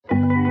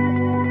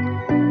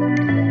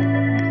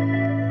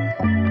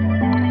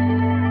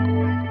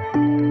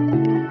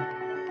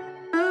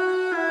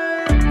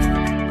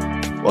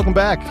welcome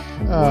back.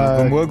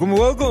 Welcome.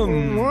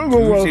 Welcome.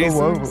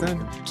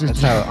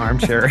 That's how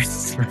Armchair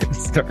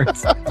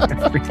starts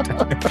every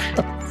time.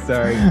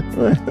 Sorry.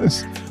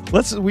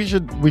 We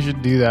should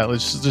do that.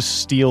 Let's just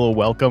steal a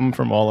welcome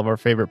from all of our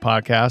favorite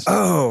podcasts.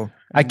 Oh,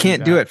 I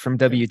can't do it from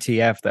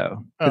WTF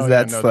though, because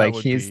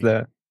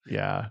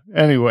Yeah.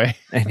 Anyway,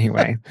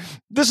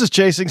 this is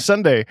Chasing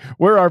Sunday.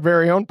 We're our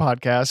very own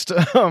podcast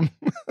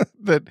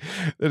that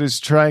is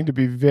trying to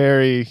be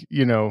very,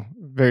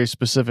 very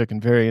specific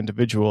and very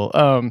individual.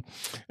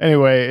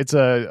 Anyway, it's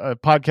a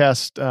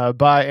podcast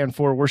by and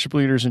for worship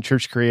leaders and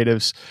church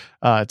creatives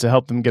to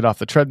help them get off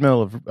the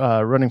treadmill of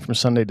running from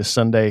Sunday to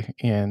Sunday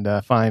and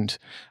find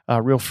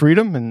real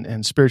freedom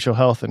and spiritual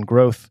health and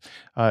growth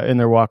in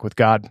their walk with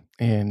God.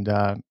 And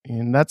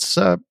that's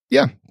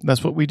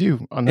that's what we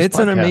do on this podcast. It's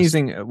an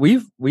amazing.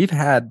 We've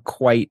had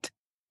quite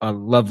a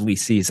lovely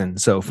season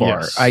so far.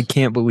 Yes. I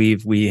can't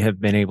believe we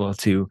have been able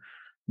to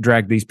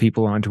drag these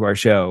people onto our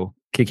show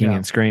kicking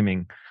and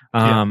screaming.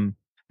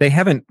 They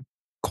haven't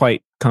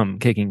quite come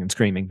kicking and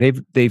screaming.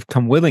 They've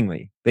come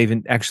willingly.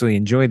 They've actually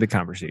enjoyed the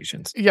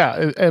conversations.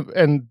 Yeah,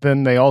 and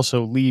then they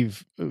also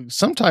leave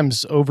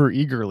sometimes over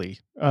eagerly.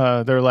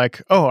 They're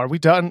like, "Oh, are we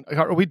done?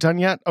 Are we done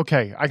yet?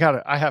 Okay,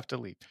 I have to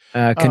leave."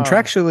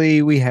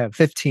 Contractually, we have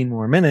 15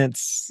 more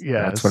minutes.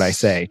 Yeah, that's what I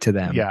say to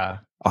them. Yeah,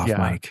 off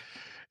mic.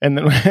 And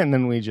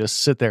then we just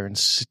sit there and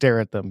stare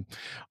at them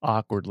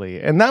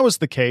awkwardly. And that was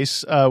the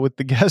case with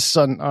the guests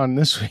on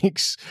this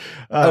week's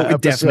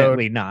episode.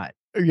 Definitely not.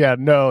 Yeah,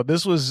 no,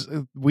 this was,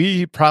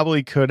 we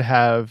probably could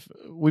have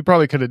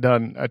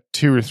done a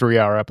 2 or 3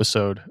 hour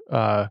episode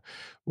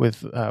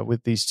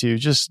with these two,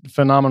 just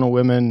phenomenal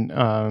women,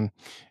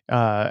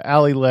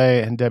 Allie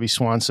Lay and Debbie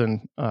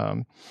Swanson.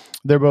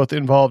 They're both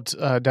involved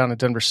down at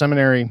Denver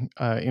Seminary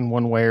in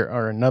one way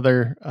or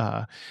another.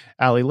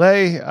 Allie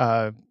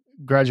Lay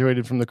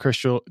graduated from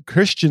the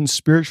Christian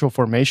Spiritual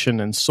Formation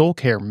and Soul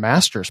Care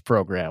Master's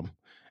Program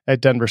at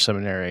Denver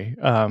Seminary.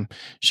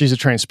 She's a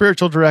trained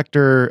spiritual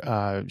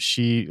director.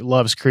 She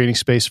loves creating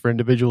space for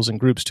individuals and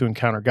groups to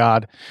encounter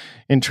God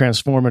in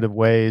transformative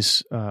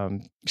ways.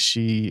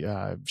 She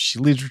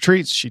leads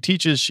retreats, she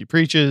teaches, she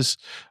preaches,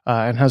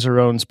 and has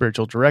her own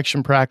spiritual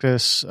direction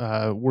practice,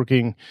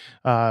 working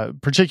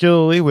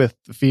particularly with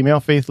female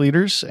faith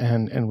leaders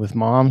and with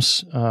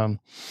moms. We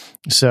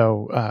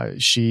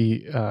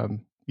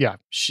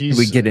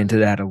get into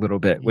that a little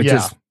bit, which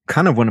is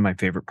kind of one of my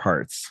favorite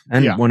parts,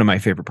 and one of my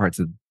favorant parts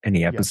of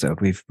any episode.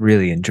 I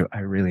really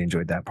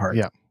enjoyed that part.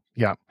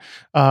 Yeah.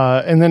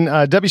 And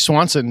then Debbie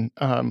Swanson,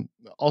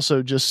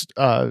 also just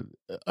an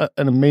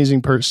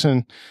amazing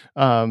person.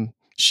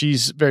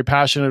 She's very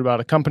passionate about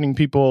accompanying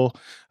people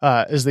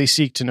as they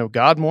seek to know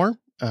God more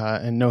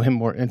and know Him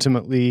more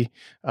intimately.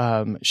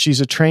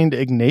 She's a trained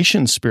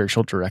Ignatian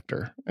spiritual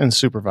director and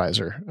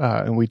supervisor,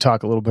 and we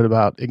talk a little bit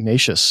about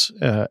Ignatius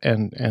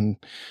and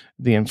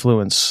the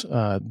influence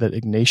that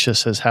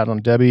Ignatius has had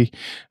on Debbie.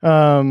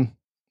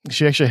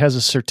 She actually has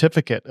a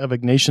certificate of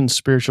Ignatian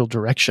spiritual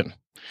direction.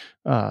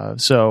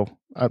 So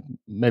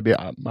maybe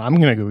I'm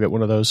going to go get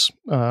one of those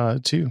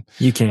too.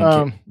 You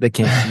can't. They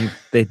can't.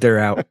 They're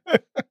out.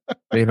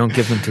 They don't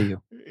give them to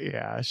you.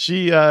 Yeah,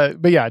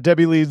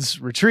 Debbie leads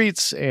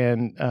retreats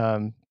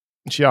and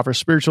she offers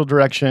spiritual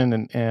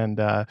direction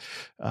and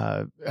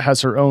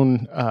has her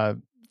own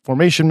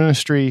formation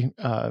ministry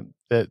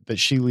that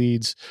she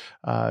leads,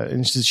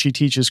 and she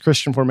teaches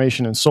Christian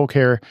formation and soul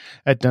care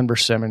at Denver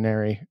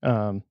Seminary.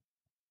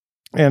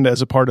 And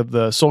as a part of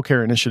the soul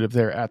care initiative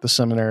there at the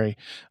seminary,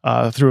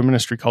 through a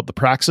ministry called the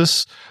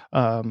Praxis,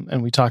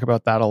 and we talk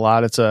about that a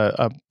lot. It's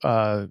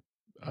a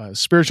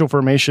spiritual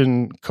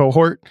formation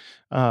cohort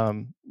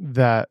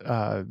that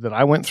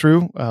I went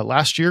through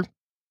last year,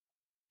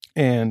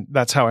 and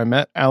that's how I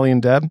met Allie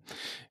and Deb.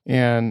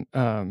 And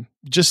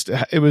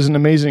it was an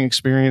amazing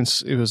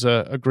experience. It was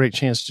a great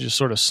chance to just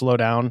sort of slow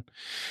down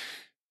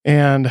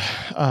and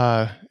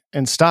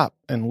stop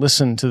and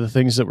listen to the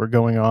things that were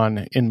going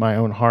on in my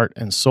own heart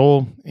and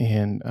soul.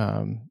 And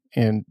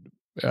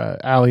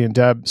Allie and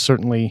Deb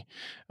certainly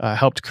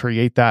helped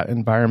create that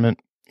environment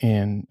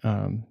and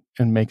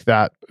make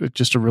that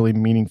just a really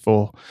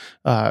meaningful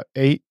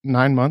 8-9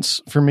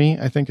 months for me,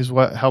 I think is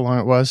how long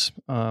it was.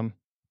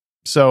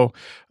 So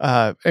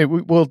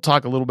we'll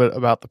talk a little bit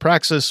about the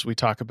Praxis. We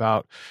talk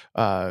about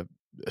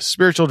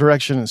spiritual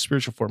direction and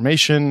spiritual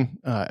formation.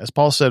 As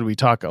Paul said, we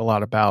talk a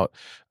lot about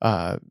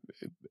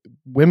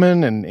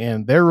women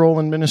and their role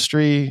in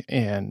ministry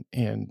and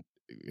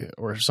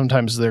or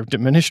sometimes their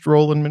diminished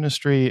role in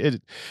ministry.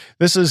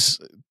 This is,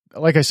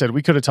 like I said,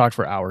 we could have talked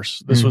for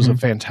hours. This was a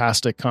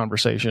fantastic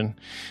conversation,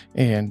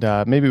 and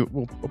maybe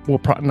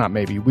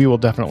we will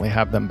definitely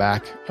have them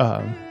back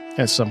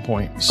at some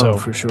point. So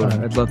for sure,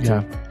 I'd love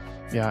to.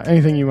 Yeah.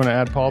 Anything you want to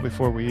add, Paul,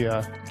 before we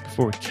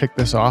kick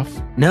this off?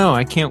 No,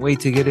 I can't wait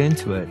to get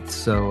into it.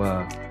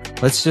 So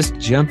let's just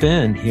jump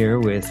in here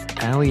with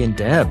Allie and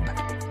Deb.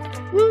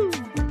 Woo!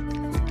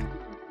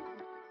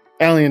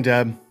 Allie and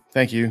Deb,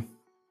 thank you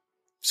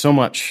so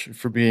much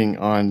for being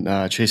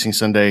on Chasing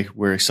Sunday.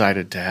 We're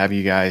excited to have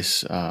you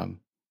guys.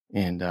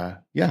 And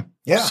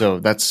so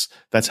that's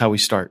how we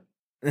start.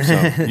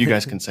 So you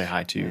guys can say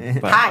hi too.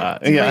 But, hi.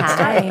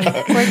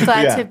 Hi. We're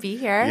glad to be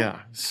here. Yeah.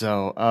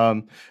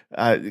 So,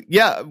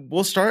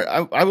 we'll start.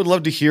 I would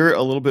love to hear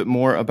a little bit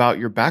more about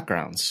your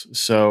backgrounds.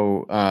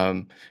 So,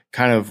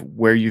 kind of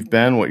where you've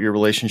been, what your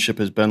relationship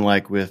has been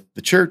like with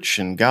the church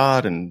and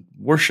God and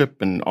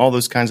worship and all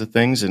those kinds of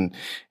things, and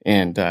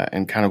kind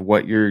of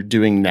what you're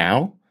doing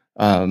now.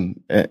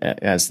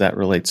 As that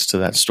relates to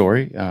that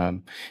story.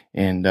 So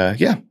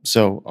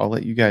I'll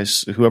let you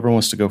guys, whoever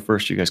wants to go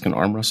first, you guys can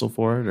arm wrestle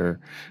for it or,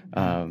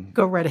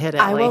 go right ahead,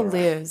 Ellie. I will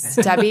lose.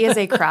 Debbie is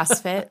a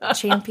CrossFit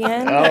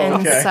champion.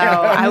 And so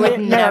I would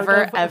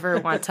never, ever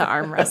want to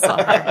arm wrestle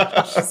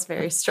her. She's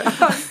very strong.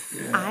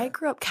 I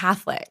grew up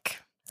Catholic.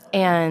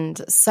 And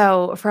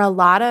so for a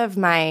lot of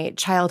my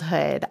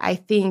childhood, I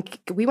think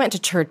we went to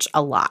church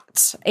a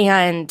lot,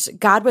 and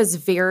God was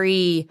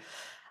very,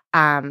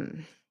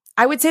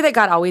 I would say that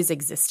God always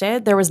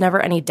existed. There was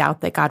never any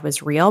doubt that God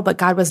was real, but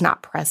God was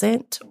not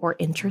present or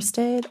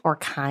interested or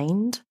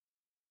kind.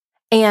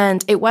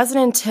 And it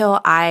wasn't until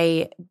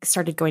I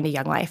started going to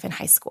Young Life in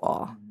high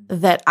school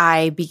that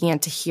I began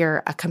to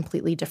hear a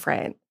completely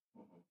different,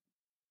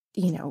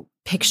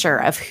 picture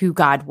of who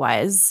God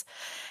was.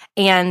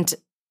 And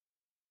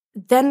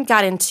then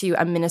got into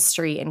a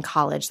ministry in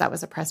college that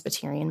was a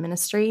Presbyterian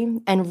ministry.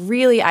 And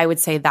really, I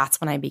would say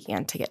that's when I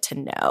began to get to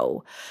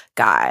know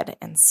God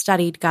and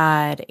studied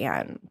God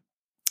and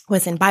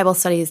was in Bible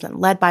studies and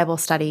led Bible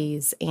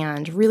studies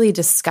and really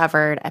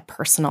discovered a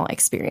personal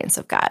experience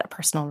of God, a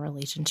personal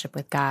relationship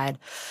with God.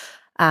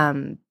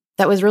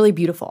 That was really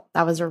beautiful.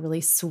 That was a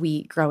really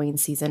sweet growing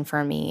season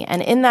for me.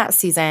 And in that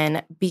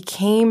season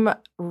became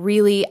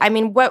really,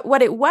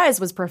 what it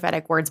was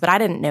prophetic words, but I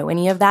didn't know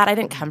any of that. I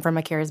didn't come from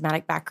a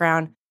charismatic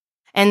background.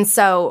 And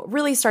so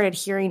really started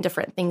hearing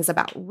different things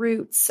about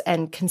roots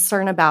and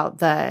concern about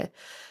the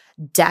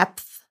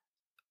depth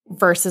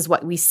versus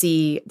what we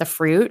see the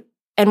fruit.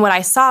 And what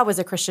I saw was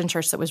a Christian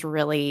church that was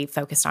really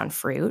focused on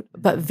fruit,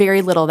 but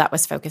very little that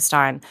was focused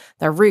on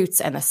the roots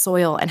and the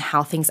soil and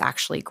how things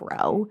actually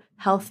grow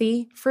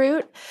healthy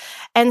fruit.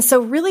 And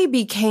so really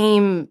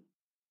became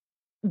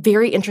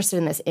very interested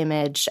in this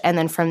image. And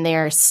then from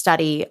there,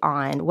 study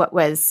on what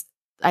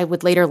I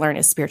would later learn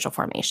is spiritual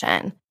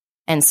formation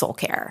and soul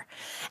care.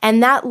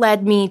 And that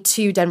led me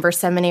to Denver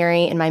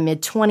Seminary in my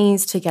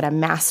mid-20s to get a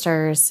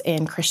master's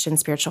in Christian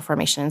spiritual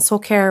formation and soul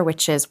care,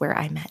 which is where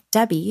I met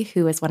Debbie,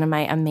 who is one of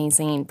my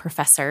amazing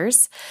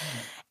professors.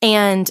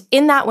 And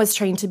in that was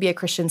trained to be a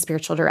Christian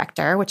spiritual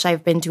director, which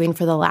I've been doing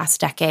for the last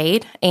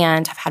decade.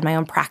 And I've had my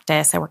own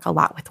practice. I work a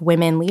lot with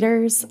women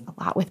leaders,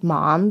 a lot with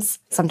moms.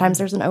 Sometimes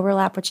there's an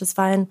overlap, which is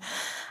fun.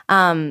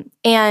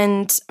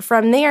 And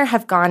from there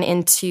have gone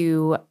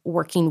into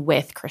working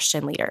with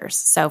Christian leaders.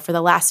 So for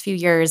the last few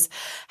years,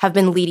 have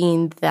been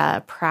leading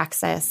the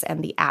Praxis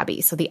and the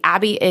Abbey. So the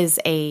Abbey is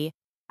a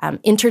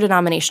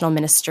interdenominational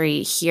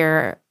ministry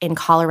here in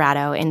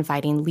Colorado,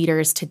 inviting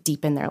leaders to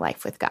deepen their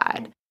life with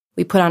God.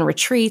 We put on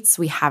retreats.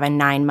 We have a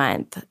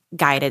 9-month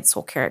guided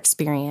soul care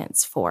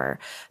experience for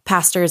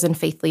pastors and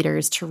faith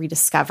leaders to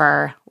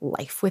rediscover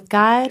life with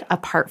God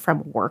apart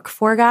from work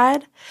for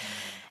God.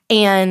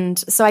 And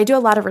so I do a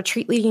lot of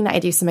retreat leading. I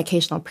do some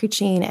occasional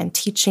preaching and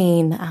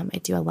teaching. I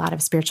do a lot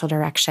of spiritual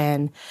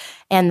direction,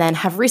 and then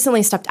have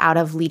recently stepped out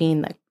of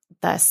leading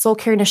the soul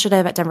care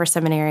initiative at Denver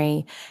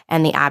Seminary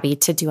and the Abbey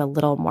to do a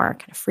little more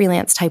kind of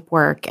freelance type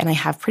work. And I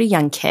have pretty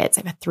young kids.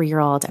 I have a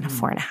 3-year-old and a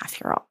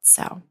 4.5-year-old.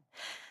 So I'm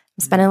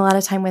spending a lot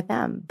of time with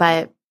them,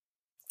 but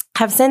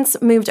have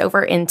since moved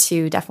over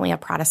into definitely a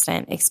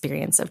Protestant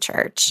experience of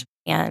church.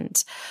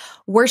 And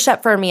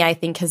worship for me, I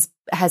think,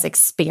 has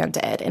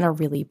expanded in a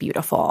really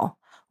beautiful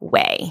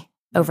way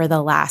over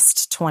the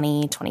last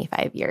 20,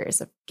 25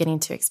 years of getting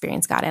to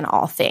experience God in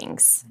all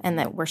things. And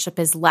that worship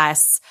is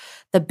less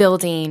the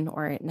building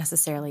or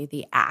necessarily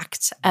the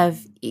act of,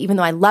 even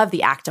though I love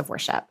the act of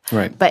worship,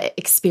 right, but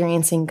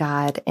experiencing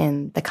God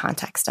in the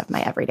context of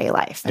my everyday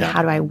life. And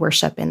how do I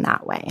worship in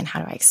that way? And how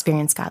do I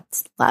experience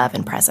God's love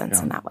and presence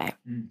in that way?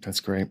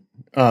 That's great.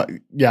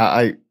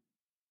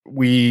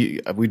 We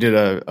did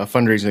a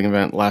fundraising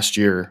event last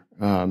year,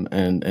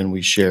 and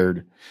we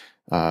shared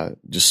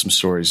just some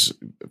stories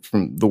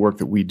from the work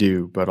that we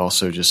do, but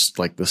also just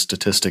like the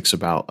statistics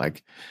about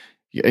like,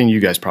 and you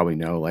guys probably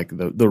know, like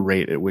the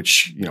rate at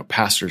which,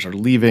 pastors are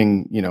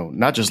leaving,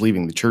 not just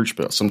leaving the church,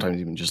 but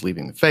sometimes even just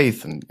leaving the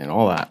faith and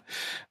all that.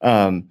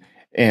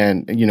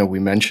 And we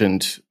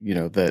mentioned,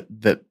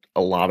 that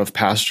a lot of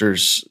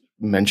pastors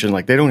mention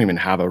like they don't even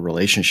have a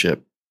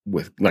relationship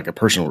with like a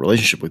personal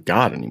relationship with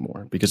God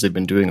anymore because they've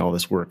been doing all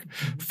this work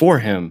for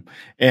him.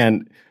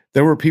 And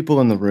there were people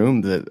in the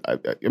room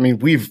that,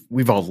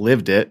 we've all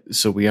lived it,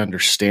 so we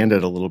understand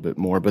it a little bit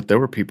more, but there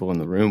were people in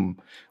the room.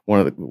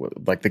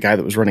 The guy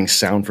that was running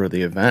sound for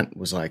the event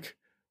was like,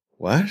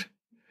 what?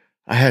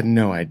 I had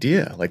no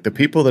idea. Like the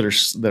people that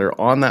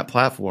are on that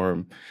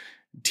platform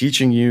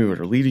teaching you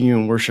or leading you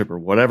in worship or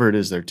whatever it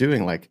is they're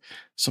doing, like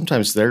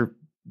sometimes they're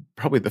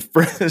probably the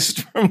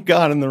furthest from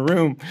God in the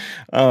room.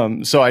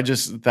 So I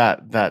just,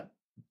 that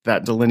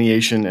that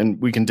delineation,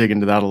 and we can dig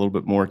into that a little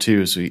bit more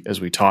too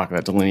as we talk,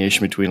 that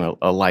delineation between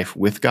a life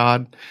with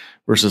God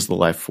versus the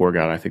life for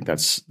God. I think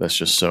that's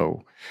just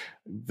so,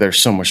 there's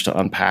so much to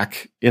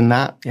unpack in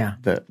that. Yeah.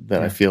 That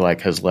I feel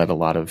like has led a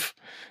lot of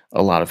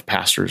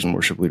pastors and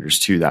worship leaders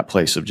to that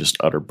place of just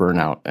utter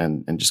burnout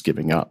and just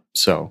giving up.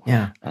 So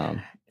yeah.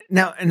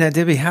 Now,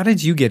 Debbie, how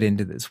did you get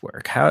into this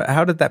work?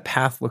 How did that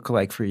path look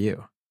like for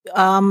you?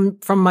 From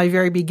my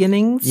very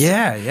beginnings.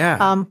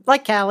 Yeah.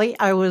 Like Callie,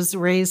 I was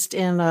raised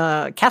in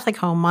a Catholic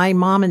home. My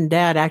mom and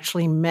dad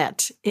actually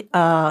met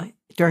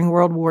during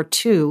World War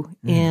II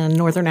in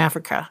Northern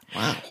Africa.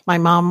 Wow. My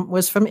mom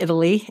was from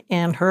Italy,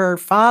 and her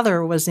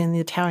father was in the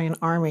Italian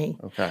army.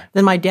 Okay.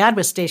 Then my dad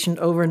was stationed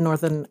over in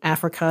Northern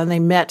Africa, and they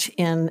met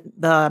in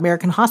the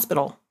American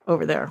hospital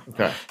over there.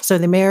 Okay. So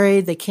they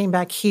married, they came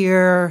back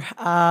here.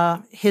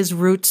 His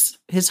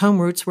home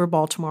roots were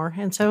Baltimore.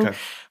 And so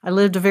I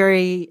lived a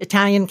very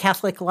Italian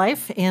Catholic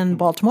life in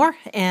Baltimore.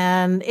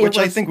 And Which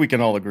I think we can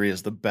all agree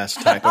is the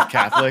best type of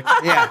Catholic.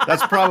 Yeah.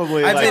 That's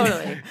probably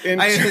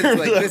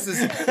this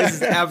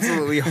is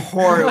absolutely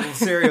horrible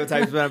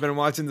stereotypes, but I've been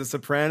watching The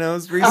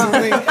Sopranos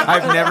recently.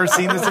 I've never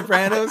seen The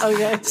Sopranos.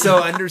 Okay.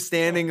 So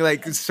understanding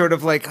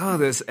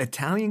this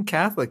Italian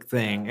Catholic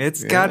thing,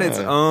 it's got its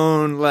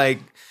own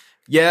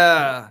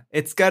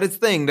it's got its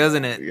thing,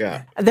 doesn't it?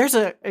 Yeah. There's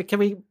can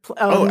we?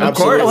 Of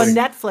course. On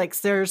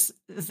Netflix,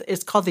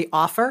 it's called The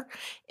Offer,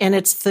 and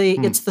it's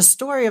the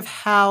story of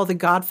how The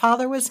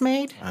Godfather was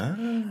made,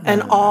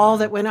 and all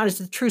that went on. It's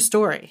a true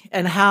story,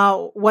 and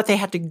what they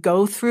had to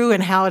go through,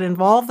 and how it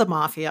involved the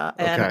mafia.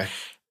 And,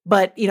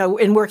 but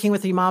in working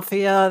with the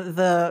mafia,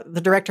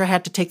 the director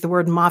had to take the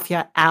word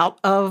mafia out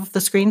of the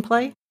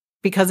screenplay,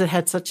 because it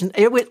had such an.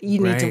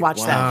 You need to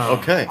watch that.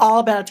 Okay. All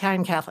about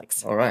Italian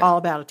Catholics. All right. All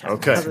about Italian.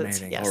 Okay.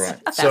 Fascinating. Yes. All right.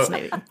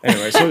 Fascinating.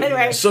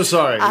 Anyway, so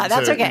sorry.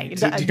 That's okay.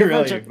 To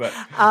derail you, but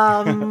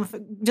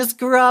just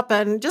grew up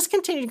and just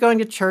continued going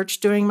to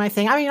church, doing my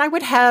thing. I mean, I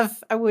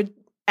would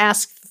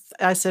ask.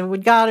 I said,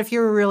 "Would God, if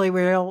you were really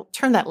real,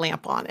 turn that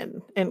lamp on?"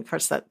 And of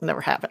course, that never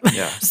happened.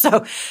 Yeah.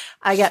 So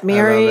I got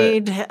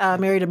married.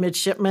 Married a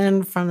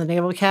midshipman from the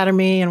Naval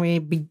Academy, and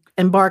we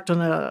embarked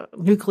on a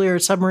nuclear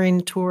submarine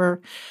tour.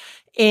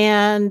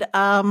 And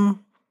it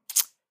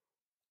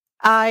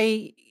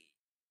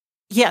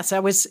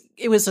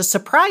was a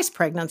surprise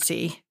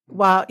pregnancy.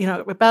 While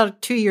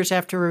about 2 years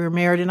after we were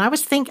married, and I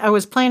was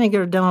planning to go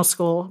to dental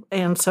school,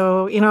 and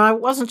so I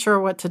wasn't sure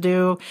what to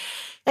do.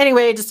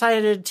 Anyway, I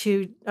decided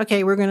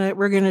we're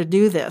gonna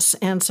do this,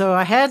 and so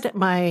I had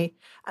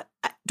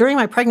during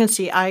my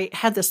pregnancy, I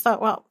had this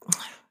thought. Well,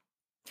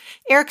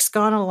 Eric's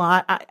gone a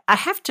lot. I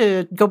have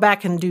to go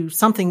back and do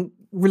something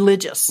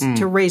religious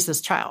to raise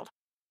this child.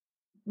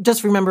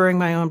 Just remembering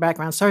my own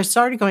background. So I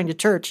started going to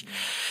church.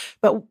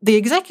 But the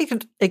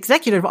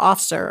executive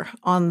officer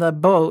on the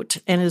boat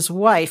and his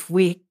wife,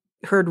 we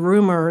heard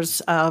rumors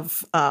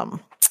of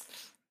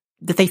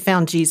that they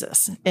found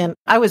Jesus. And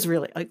I was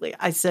really ugly.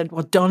 I said,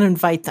 well, don't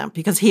invite them,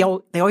 because they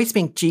always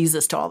bring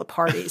Jesus to all the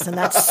parties, and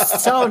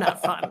that's so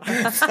not fun.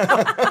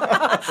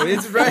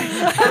 It's right.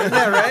 Isn't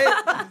that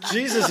right?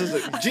 Jesus is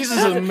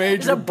a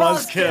major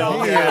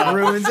buzzkill. Yeah,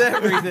 ruins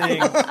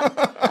everything.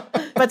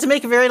 But to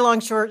make a very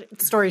long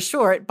story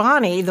short,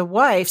 Bonnie, the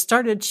wife,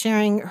 started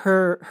sharing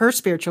her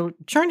spiritual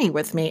journey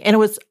with me. And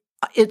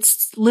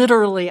it's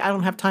literally, I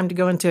don't have time to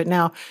go into it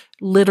now,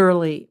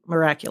 literally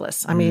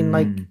miraculous. I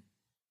mean,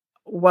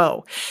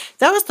 whoa.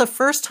 That was the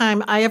first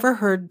time I ever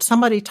heard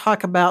somebody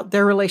talk about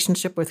their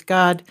relationship with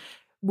God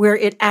where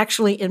it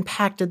actually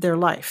impacted their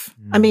life.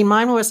 I mean,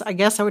 mine was, I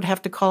guess I would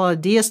have to call it a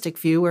deistic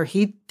view, where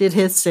he did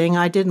his thing,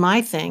 I did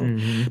my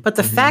thing. But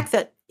the fact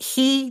that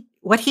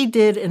what he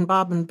did in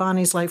Bob and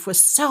Bonnie's life was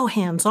so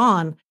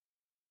hands-on,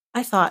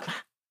 I thought,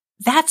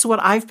 that's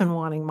what I've been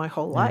wanting my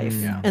whole life.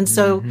 And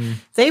so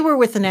they were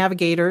with the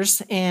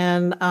navigators,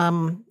 and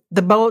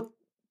the boat,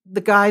 the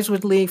guys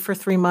would leave for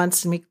 3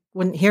 months, and we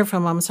wouldn't hear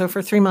from them. So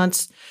for 3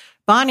 months,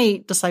 Bonnie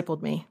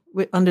discipled me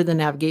under the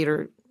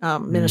navigator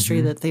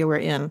ministry that they were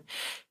in.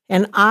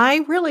 And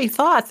I really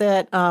thought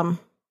that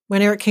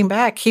when Eric came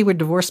back, he would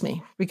divorce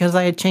me because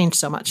I had changed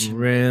so much.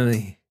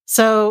 Really?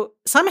 So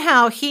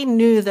somehow he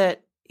knew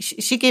that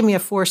she gave me a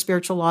 4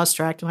 spiritual laws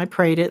tract, and I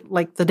prayed it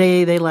like the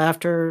day they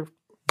left or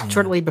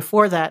shortly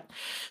before that.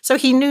 So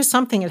he knew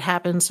something had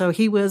happened. So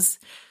he was,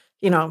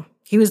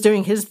 he was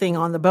doing his thing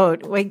on the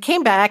boat. Well, he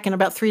came back, and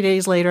about 3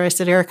 days later, I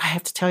said, Eric, I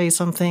have to tell you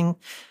something.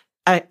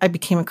 I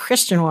became a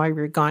Christian while you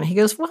were gone. He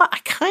goes, well, I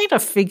kind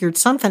of figured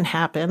something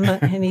happened.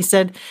 And he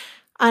said,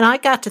 and I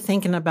got to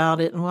thinking about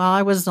it. And while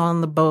I was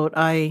on the boat,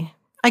 I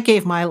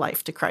gave my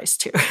life to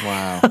Christ too.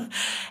 Wow.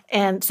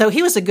 And so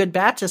he was a good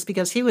Baptist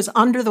because he was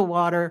under the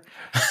water.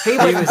 He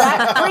was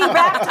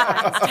pre-baptized.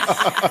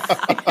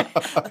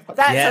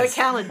 So it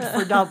counted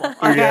for double.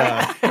 Okay?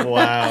 Yeah.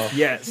 Wow.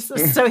 Yes.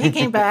 So he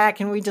came back,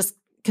 and we just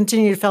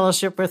continued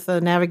fellowship with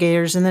the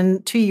navigators. And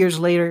then 2 years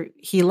later,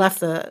 he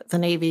left the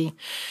Navy.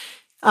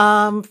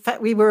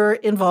 We were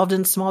involved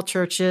in small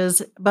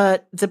churches,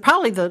 but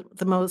probably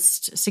the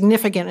most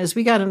significant is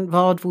we got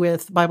involved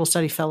with Bible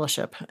Study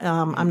Fellowship.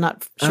 I'm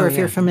not sure if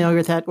you're familiar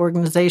with that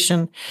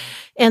organization.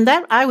 And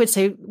that, I would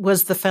say,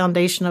 was the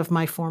foundation of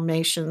my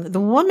formation. The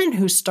woman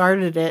who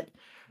started it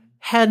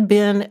had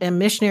been a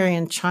missionary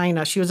in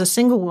China. She was a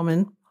single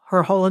woman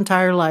her whole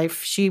entire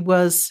life. She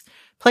was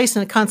placed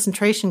in a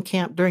concentration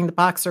camp during the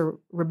Boxer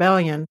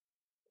Rebellion.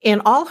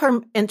 And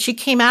she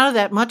came out of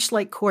that much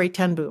like Corrie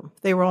ten Boom.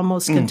 They were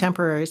almost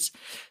contemporaries.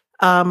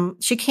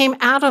 She came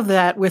out of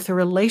that with a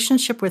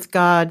relationship with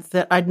God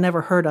that I'd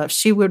never heard of.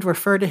 She would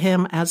refer to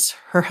him as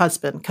her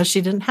husband because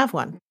she didn't have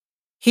one.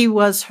 He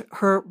was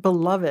her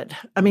beloved.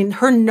 I mean,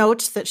 her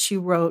notes that she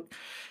wrote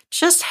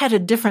just had a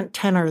different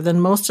tenor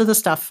than most of the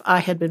stuff I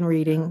had been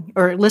reading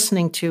or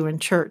listening to in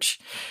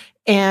church.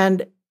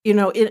 And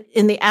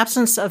in the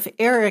absence of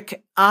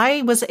Eric,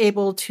 I was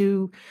able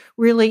to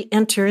really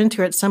enter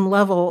into at some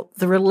level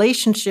the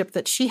relationship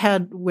that she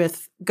had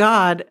with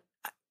God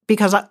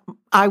because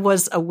I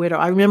was a widow.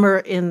 I remember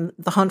in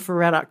The Hunt for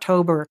Red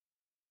October,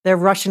 the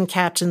Russian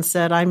captain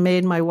said, "I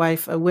made my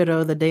wife a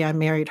widow the day I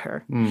married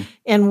her."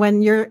 And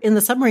when you're in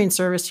the submarine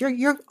service,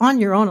 you're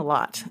on your own a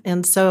lot.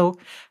 And so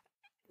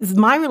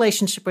my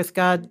relationship with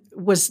God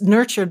was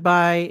nurtured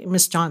by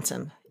Miss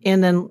Johnson.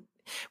 And then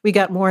we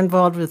got more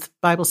involved with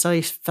Bible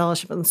Study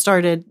Fellowship and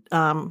started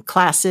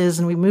classes,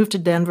 and we moved to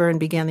Denver and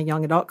began the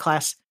young adult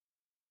class.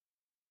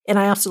 And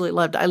I absolutely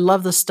loved it. I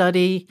love the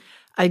study.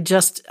 I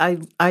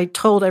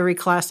told every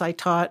class I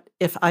taught,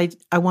 if I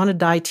want to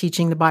die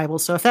teaching the Bible.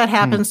 So if that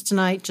happens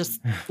tonight,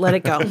 just let it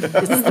go.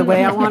 This is the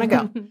way I want to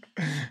go.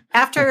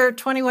 After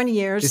 21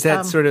 years. Is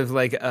that sort of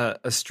like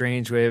a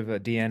strange way of a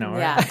DNR?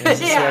 Yeah.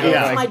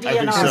 It's my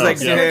DNR.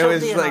 It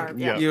was like,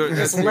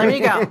 just let me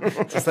go.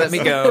 Just let me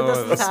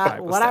go. This is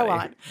what I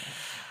want.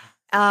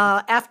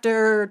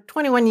 After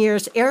 21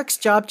 years, Eric's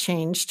job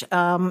changed.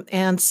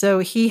 And so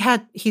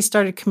he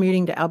started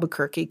commuting to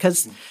Albuquerque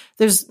because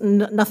there's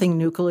nothing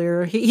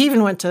nuclear. He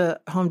even went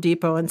to Home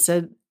Depot and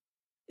said,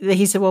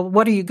 well,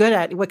 what are you good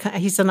at?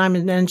 He said, I'm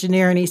an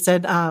engineer. And he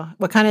said,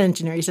 what kind of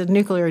engineer? He said,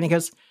 nuclear. And he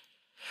goes,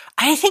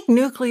 I think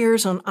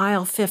nuclear's on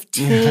aisle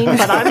 15,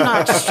 but I'm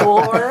not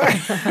sure.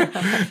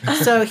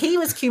 So he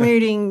was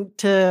commuting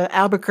to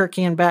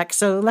Albuquerque and back.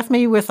 So it left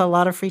me with a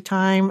lot of free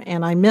time,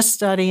 and I missed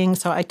studying.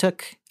 So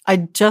I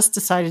just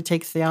decided to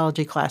take a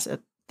theology class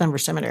at Denver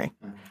Seminary.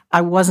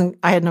 I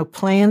had no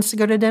plans to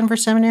go to Denver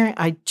Seminary.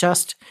 I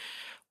just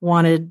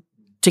wanted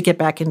to get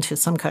back into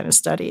some kind of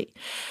study.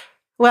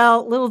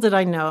 Well, little did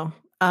I know.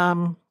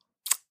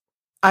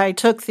 I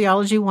took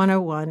Theology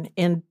 101,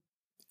 and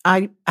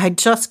I had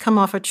just come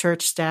off a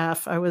church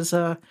staff. I was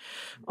on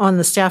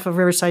the staff of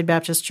Riverside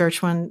Baptist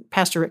Church when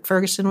Pastor Rick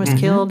Ferguson was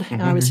killed,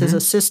 and I was his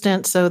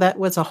assistant. So that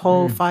was a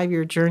whole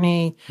 5-year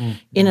journey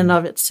in and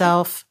of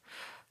itself.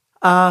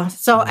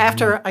 So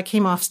after I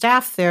came off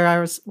staff there, I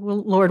was,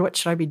 well, Lord, what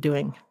should I be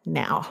doing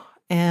now?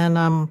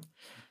 And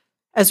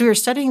as we were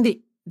studying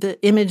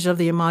the image of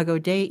the Imago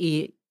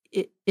Dei,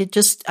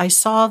 I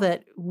saw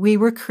that we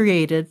were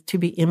created to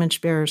be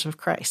image bearers of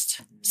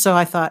Christ. So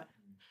I thought,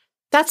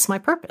 that's my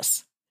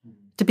purpose,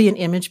 to be an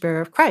image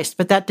bearer of Christ.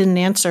 But that didn't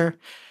answer,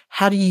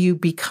 how do you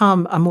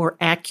become a more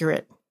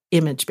accurate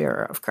image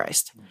bearer of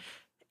Christ?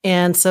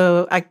 And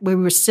so we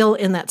were still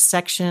in that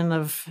section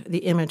of the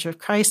image of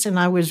Christ, and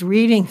I was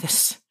reading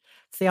this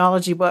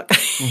theology book.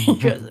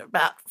 It was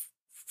about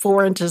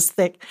 4 inches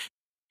thick.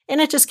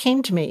 And it just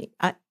came to me.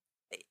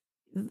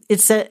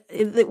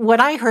 What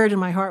I heard in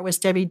my heart was,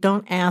 Debbie,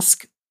 don't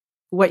ask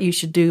what you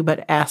should do,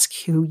 but ask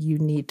who you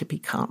need to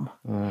become.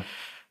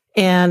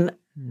 And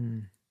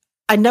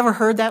I'd never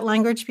heard that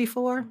language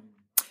before.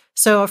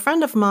 So a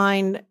friend of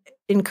mine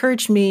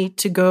encouraged me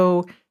to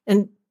go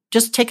and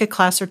just take a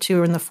class or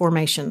two in the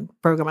formation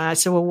program. And I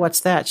said, well,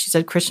 what's that? She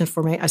said, Christian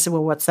formation. I said,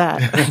 well, what's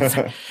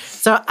that?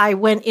 So I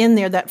went in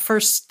there that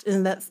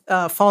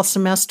fall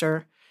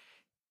semester.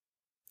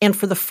 And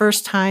for the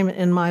first time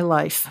in my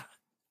life,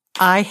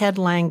 I had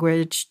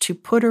language to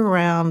put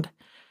around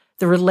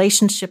the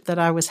relationship that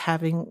I was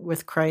having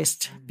with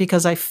Christ,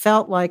 because I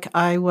felt like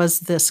I was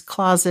this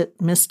closet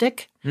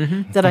mystic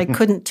that I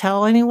couldn't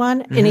tell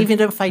anyone. And even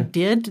if I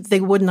did, they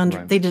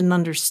didn't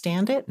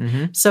understand it.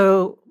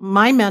 So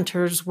my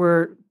mentors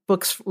were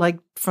books like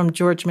from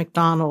George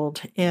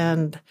MacDonald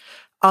and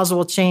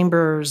Oswald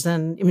Chambers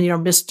and,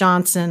 Miss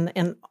Johnson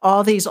and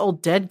all these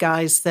old dead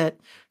guys that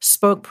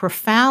spoke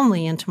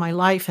profoundly into my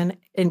life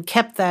and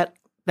kept that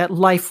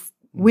life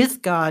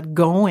with God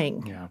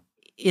going. Yeah.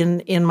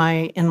 In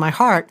my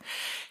heart.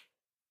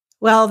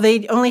 Well,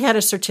 they only had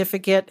a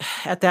certificate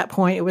at that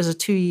point. It was a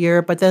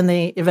 2-year, but then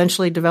they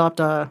eventually developed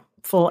a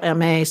full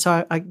MA.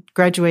 So I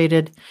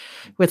graduated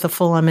with a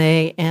full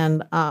MA,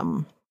 and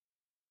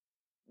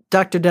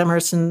Dr.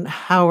 Demers and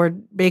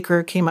Howard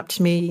Baker came up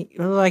to me,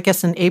 I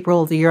guess in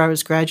April of the year I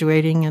was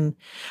graduating, and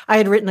I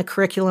had written a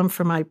curriculum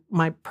for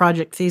my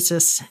project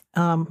thesis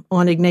on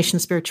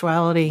Ignatian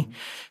spirituality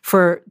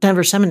for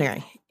Denver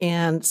Seminary.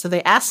 And so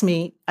they asked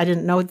me, I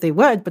didn't know they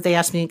would, but they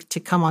asked me to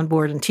come on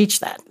board and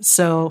teach that.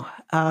 So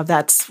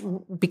that's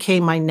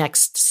became my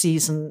next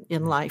season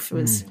in life. It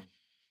was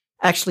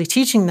actually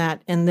teaching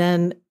that. And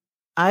then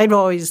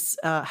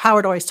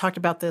Howard always talked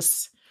about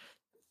this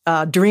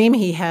dream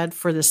he had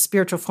for the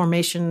spiritual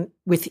formation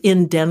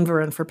within Denver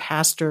and for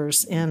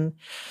pastors. And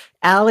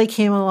Allie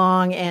came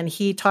along and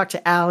he talked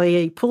to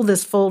Allie. He pulled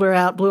this folder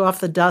out, blew off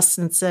the dust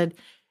and said,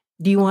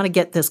 do you want to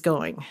get this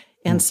going?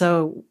 And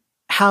so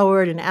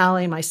Howard and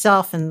Allie,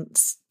 myself and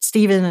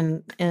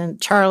Stephen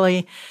and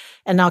Charlie,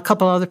 and now a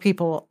couple other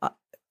people,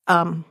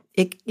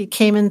 it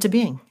came into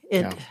being.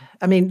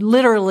 I mean,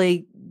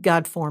 literally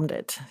God formed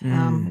it.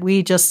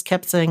 We just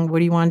kept saying, what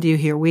do you want to do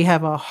here? We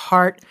have a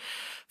heart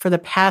for the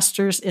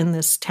pastors in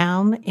this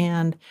town,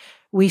 and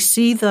we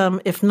see them,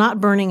 if not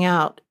burning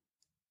out,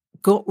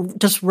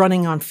 just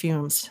running on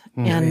fumes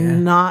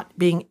and not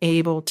being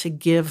able to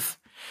give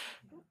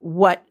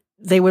what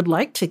they would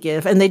like to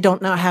give, and they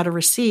don't know how to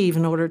receive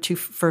in order to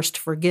first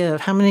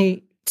forgive. How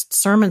many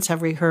sermons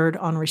have we heard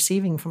on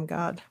receiving from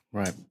God?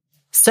 Right.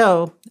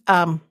 So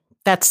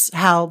that's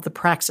how the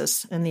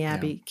praxis in the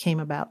Abbey came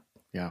about.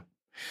 Yeah.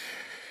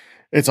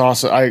 It's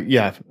awesome.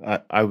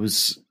 I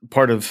was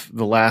part of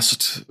the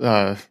last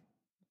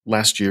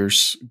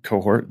year's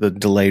cohort, the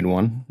delayed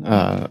one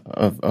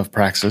of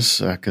Praxis,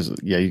 because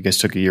you guys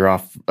took a year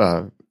off,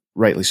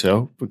 rightly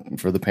so,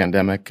 for the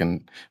pandemic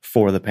and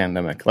for the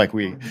pandemic.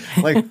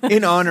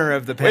 In honor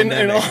of the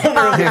pandemic. In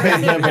honor of the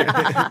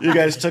pandemic, you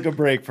guys took a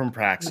break from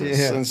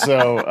Praxis, and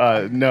so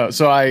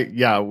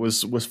I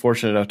was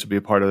fortunate enough to be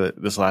a part of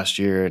it this last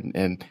year,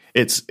 and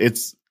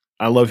it's.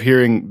 I love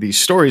hearing these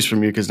stories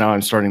from you because now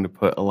I'm starting to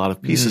put a lot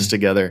of pieces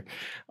together,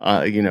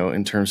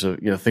 in terms of,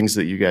 things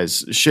that you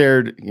guys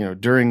shared,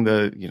 during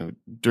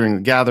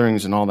the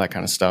gatherings and all that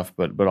kind of stuff,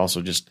 but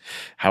also just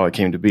how it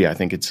came to be. I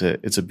think it's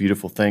a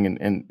beautiful thing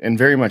and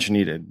very much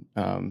needed.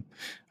 A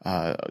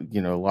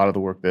lot of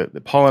the work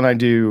that Paul and I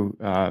do,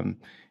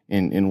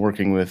 in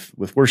working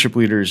with worship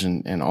leaders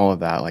and all of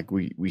that, like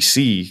we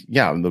see,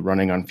 the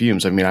running on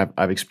fumes. I mean,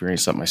 I've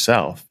experienced that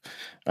myself.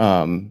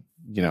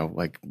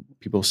 Like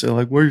people say,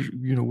 like, where's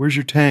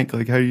your tank?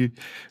 Like, how you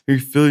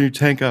fill your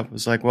tank up?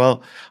 It's like,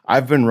 well,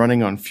 I've been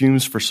running on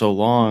fumes for so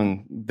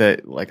long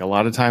that, like, a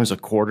lot of times a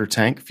quarter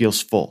tank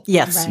feels full.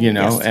 Yes.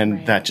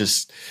 Right. That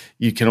just,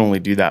 you can only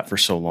do that for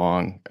so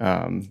long.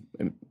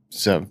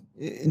 So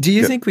do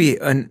you think we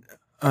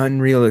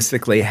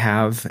unrealistically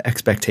have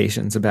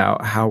expectations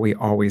about how we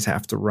always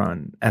have to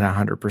run at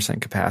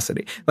 100%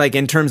 capacity? Like,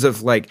 in terms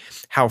of, like,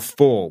 how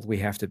full we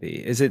have to be?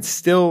 Is it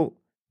still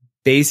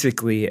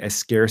basically a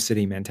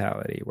scarcity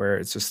mentality where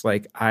it's just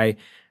like, I'm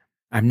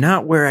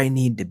not where I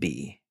need to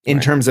be in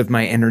terms of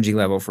my energy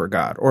level for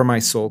God or my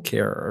soul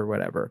care or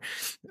whatever?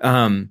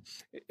 Do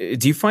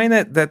you find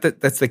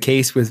that's the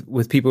case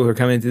with people who are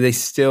coming? Do they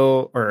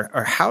still, or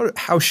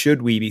how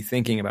should we be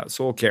thinking about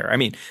soul care? I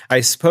mean,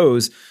 I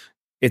suppose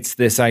it's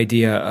this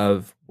idea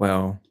of,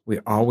 well, we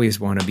always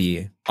want to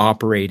be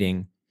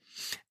operating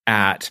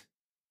at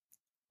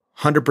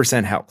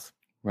 100% health.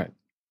 Right.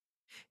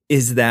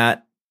 Is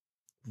that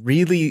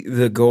really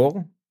the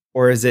goal,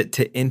 or is it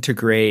to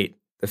integrate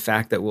the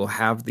fact that we'll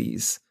have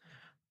these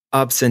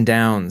ups and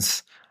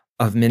downs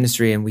of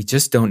ministry and we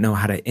just don't know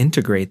how to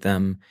integrate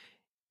them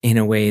in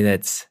a way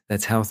that's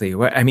healthy?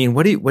 What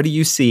do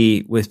you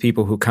see with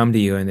people who come to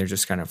you and they're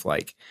just kind of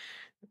like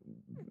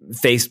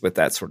faced with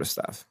that sort of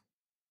stuff?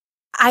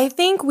 I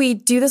think we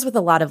do this with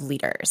a lot of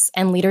leaders,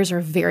 and leaders are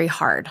very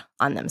hard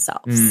on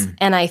themselves.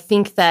 And I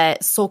think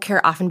that soul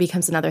care often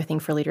becomes another thing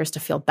for leaders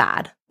to feel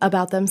bad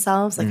about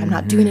themselves. Like, I'm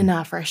not doing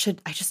enough, or I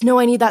just know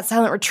I need that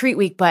silent retreat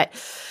week, but,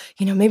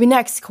 maybe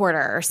next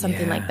quarter or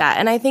something like that.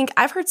 And I think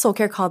I've heard soul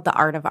care called the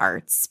art of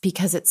arts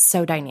because it's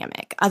so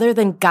dynamic. Other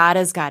than God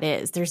as God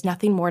is, there's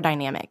nothing more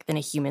dynamic than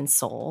a human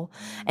soul.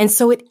 And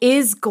so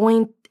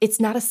it's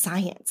not a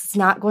science. It's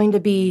not going to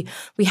be,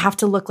 we have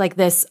to look like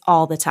this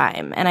all the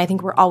time. And I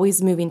think we're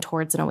always moving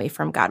towards and away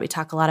from God. We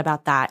talk a lot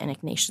about that in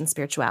Ignatian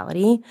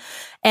spirituality.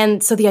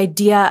 And so the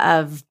idea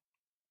of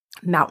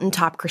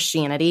mountaintop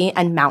Christianity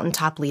and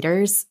mountaintop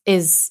leaders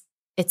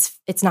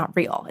it's not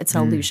real. It's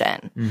an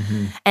illusion.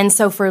 And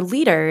so for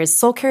leaders,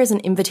 soul care is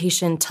an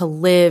invitation to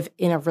live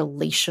in a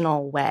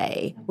relational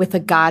way with a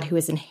God who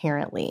is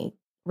inherently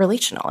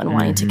relational and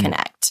wanting to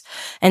connect.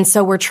 And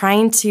so we're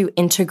trying to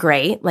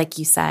integrate, like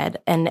you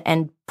said,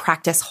 and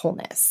practice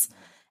wholeness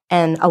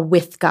and a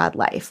with God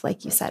life,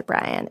 like you said,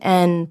 Brian.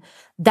 And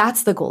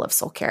that's the goal of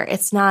soul care.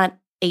 It's not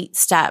 8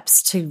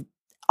 steps to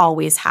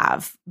always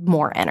have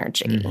more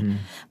energy,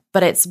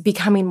 but it's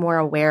becoming more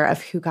aware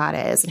of who God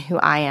is and who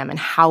I am and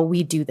how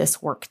we do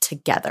this work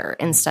together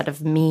instead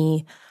of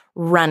me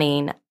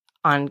running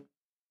on,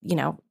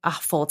 a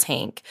full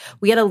tank.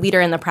 We had a leader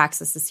in the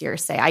praxis this year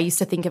say, I used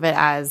to think of it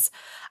as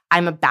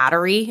I'm a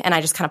battery and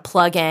I just kind of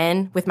plug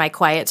in with my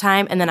quiet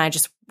time and then I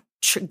just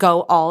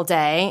go all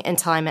day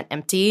until I'm at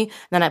empty. And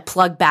then I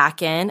plug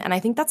back in. And I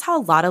think that's how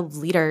a lot of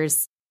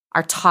leaders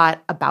are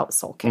taught about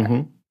soul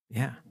care.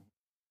 Yeah.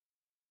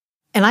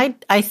 And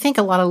I think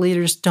a lot of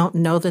leaders don't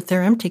know that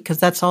they're empty because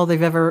that's all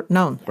they've ever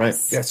known. Right.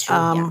 That's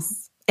true.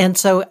 And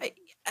so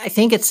I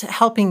think it's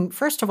helping,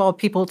 first of all,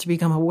 people to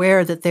become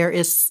aware that there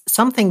is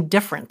something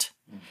different,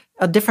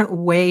 a different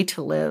way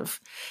to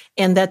live,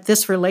 and that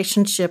this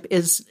relationship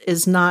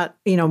is not,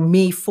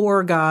 me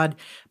for God,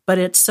 but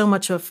it's so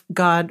much of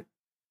God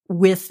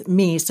with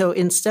me. So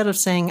instead of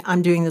saying,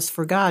 I'm doing this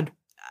for God,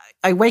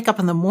 I wake up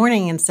in the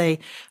morning and say,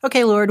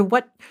 okay, Lord,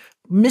 what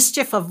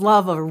mischief of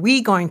love are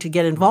we going to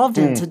get involved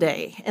in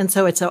today? And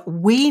so it's a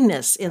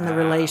we-ness in the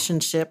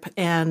relationship,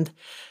 and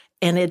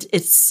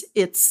it's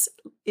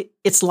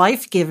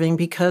life-giving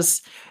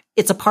because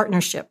it's a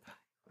partnership,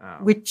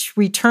 which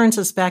returns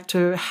us back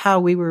to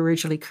how we were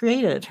originally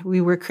created.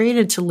 We were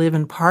created to live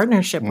in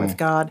partnership with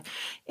God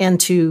and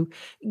to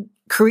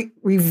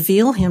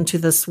reveal him to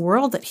this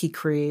world that he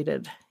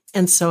created.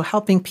 And so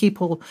helping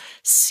people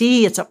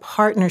see it's a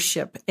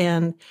partnership,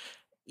 and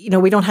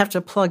we don't have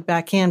to plug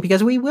back in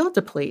because we will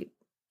deplete.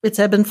 It's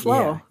ebb and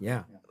flow.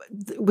 Yeah.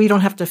 We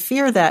don't have to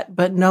fear that,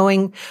 but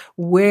knowing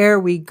where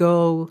we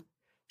go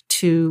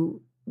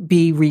to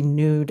be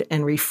renewed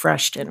and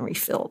refreshed and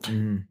refilled.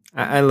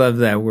 I love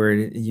that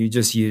word you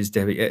just used,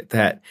 Debbie,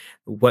 that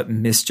what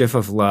mischief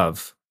of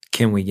love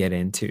can we get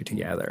into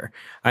together?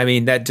 I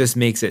mean, that just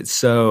makes it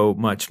so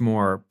much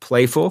more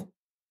playful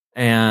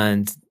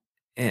and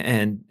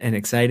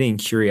exciting,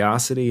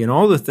 curiosity, and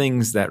all the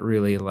things that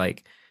really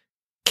like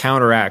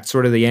counteract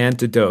sort of the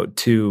antidote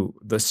to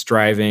the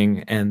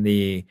striving and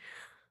the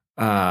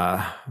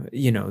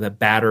the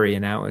battery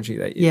analogy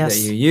that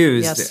you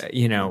used,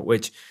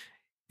 which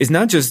is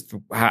not just,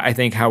 I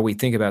think, how we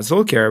think about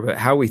soul care, but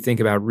how we think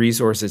about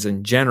resources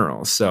in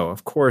general. So,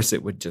 of course,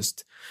 it would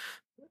just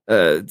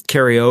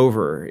carry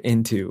over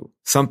into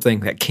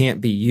something that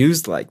can't be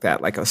used like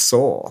that, like a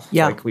soul.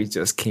 Yeah. Like we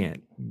just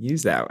can't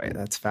use that way.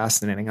 That's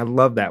fascinating. I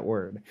love that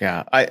word.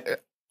 Yeah.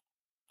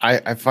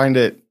 I find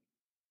it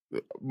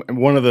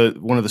one of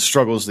the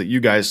struggles that you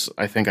guys,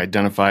 I think,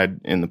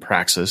 identified in the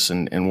praxis,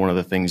 and one of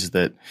the things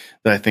that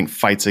I think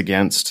fights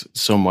against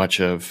so much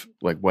of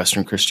like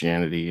Western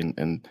Christianity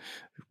and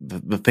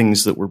the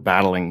things that we're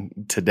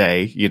battling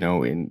today,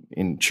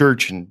 in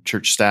church and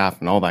church staff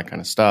and all that kind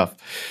of stuff,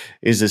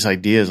 is this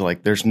idea is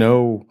like there's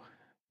no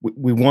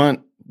we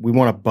want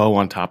a bow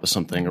on top of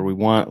something, or we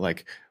want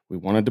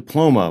a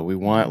diploma, we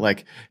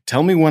want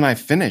tell me when I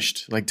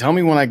finished, tell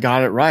me when I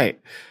got it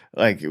right,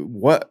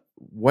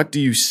 what do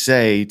you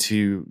say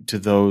to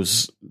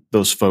those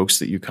folks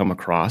that you come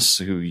across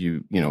who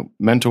you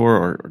mentor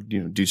or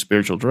do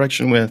spiritual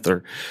direction with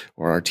or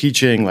are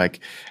teaching?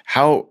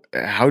 How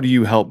do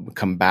you help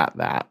combat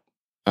that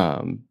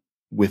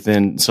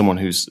within someone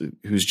who's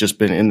just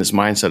been in this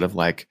mindset of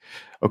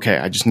okay,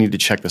 I just need to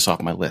check this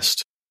off my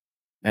list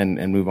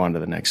and move on to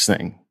the next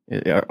thing?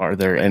 Are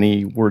there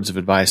any words of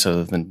advice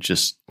other than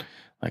just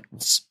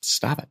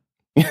stop it?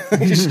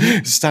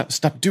 Just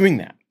stop doing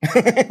that.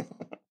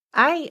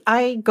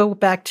 I go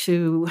back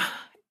to,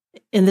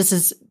 and this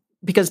is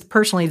because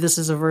personally, this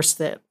is a verse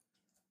that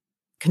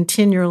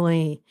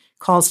continually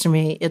calls to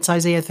me. It's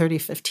Isaiah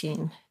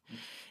 30:15.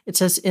 It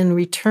says, in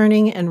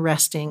returning and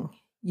resting,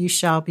 you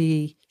shall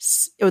be,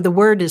 the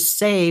word is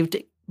saved,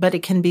 but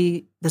it can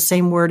be the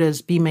same word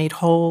as be made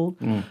whole,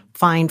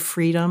 find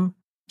freedom.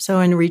 So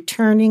in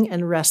returning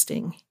and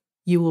resting,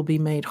 you will be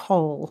made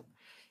whole.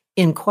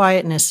 In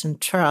quietness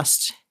and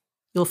trust,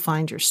 you'll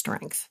find your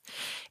strength.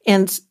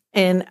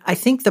 And I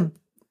think the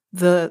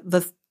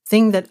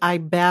thing that I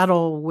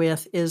battle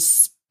with is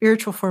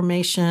spiritual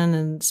formation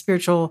and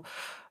spiritual,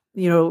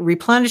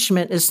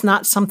 replenishment is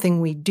not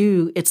something we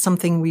do. It's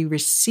something we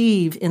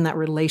receive in that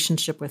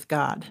relationship with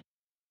God.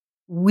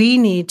 We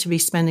need to be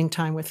spending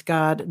time with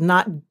God,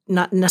 not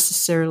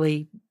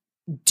necessarily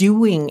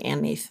doing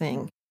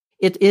anything.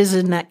 It is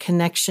in that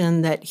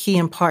connection that he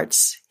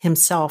imparts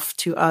himself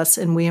to us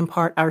and we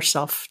impart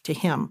ourselves to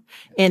him.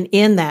 And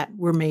in that,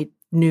 we're made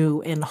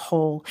new and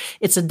whole.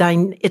 It's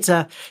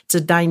a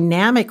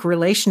dynamic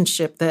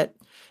relationship that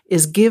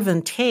is give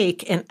and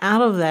take, and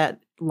out of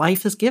that,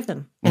 life is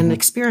given and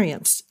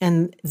experienced,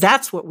 and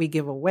that's what we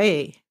give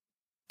away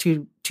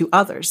to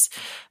others.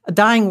 A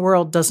dying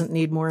world doesn't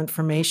need more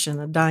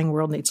information. A dying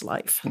world needs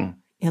life,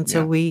 and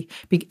so we,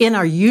 in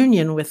our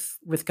union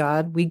with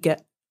God, we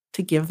get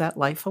to give that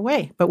life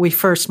away, but we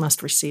first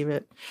must receive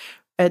it.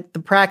 At the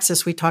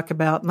praxis, we talk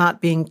about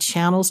not being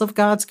channels of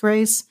God's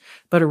grace,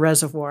 but a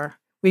reservoir.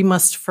 We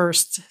must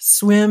first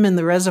swim in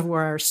the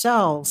reservoir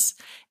ourselves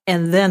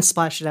and then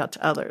splash it out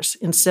to others.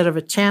 Instead of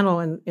a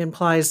channel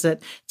implies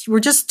that we're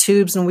just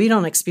tubes and we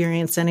don't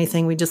experience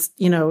anything. We just,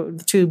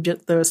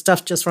 the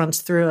stuff just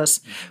runs through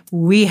us.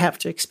 We have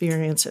to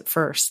experience it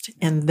first,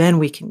 and then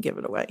we can give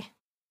it away.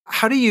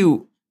 How do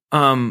you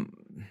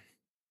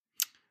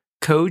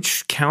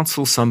coach,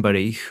 counsel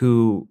somebody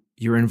who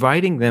you're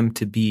inviting them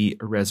to be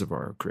a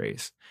reservoir of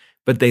grace,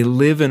 but they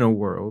live in a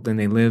world and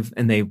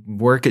they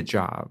work at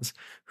jobs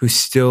who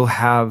still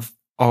have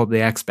all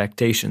the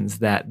expectations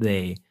that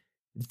they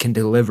can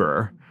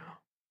deliver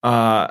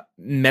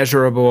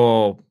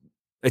measurable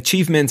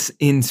achievements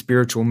in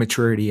spiritual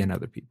maturity in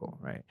other people,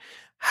 right?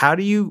 How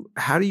do you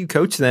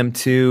coach them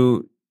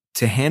to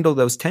handle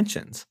those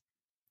tensions?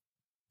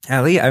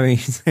 Allie, I mean,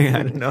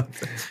 I don't know.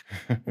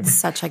 It's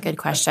such a good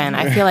question.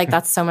 I feel like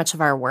that's so much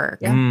of our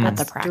work at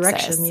the Praxis.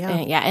 Direction,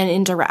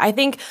 And in I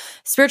think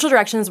spiritual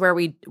direction is where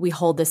we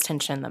hold this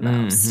tension the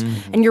most.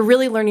 And you're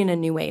really learning a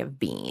new way of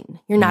being.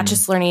 You're not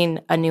just learning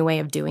a new way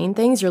of doing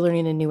things, you're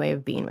learning a new way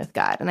of being with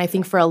God. And I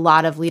think for a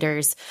lot of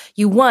leaders,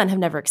 you have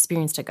never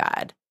experienced a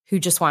God who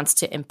just wants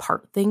to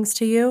impart things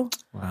to you,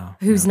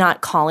 who's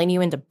not calling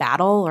you into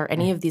battle or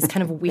any of these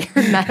kind of weird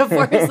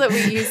metaphors that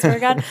we use for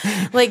God.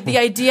 Like the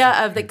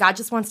idea of that God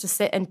just wants to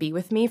sit and be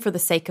with me for the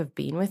sake of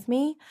being with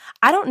me.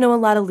 I don't know a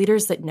lot of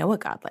leaders that know a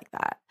God like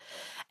that.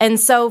 And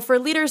so for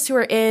leaders who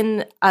are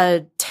in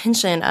a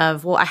tension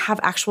of, well, I have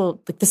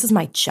this is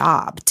my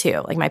job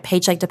too. Like my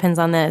paycheck depends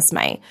on this.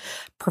 My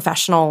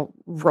professional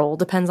role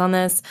depends on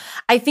this.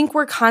 I think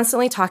we're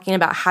constantly talking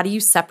about how do you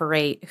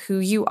separate who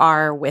you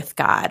are with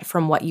God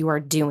from what you are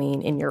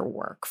doing in your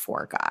work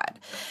for God,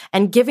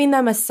 and giving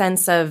them a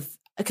sense of,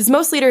 because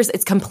most leaders,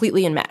 it's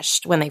completely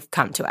enmeshed when they've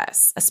come to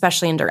us,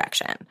 especially in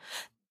direction.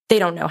 They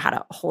don't know how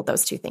to hold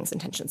those two things in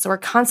tension. So we're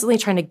constantly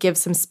trying to give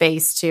some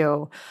space to,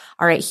 all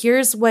right,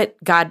 here's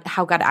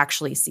how God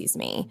actually sees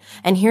me.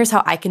 And here's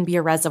how I can be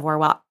a reservoir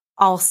while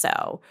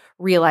also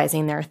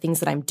realizing there are things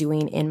that I'm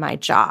doing in my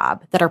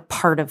job that are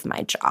part of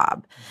my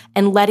job,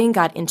 and letting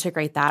God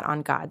integrate that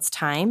on God's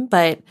time.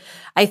 But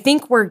I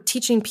think we're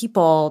teaching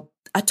people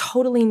a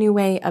totally new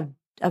way of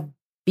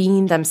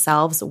being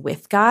themselves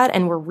with God.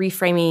 And we're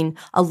reframing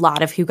a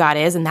lot of who God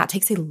is. And that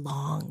takes a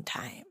long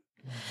time.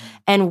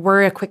 And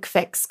we're a quick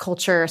fix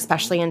culture,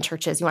 especially in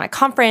churches. You want a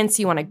conference,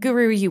 you want a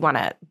guru, you want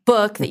a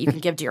book that you can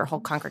give to your whole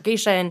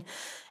congregation.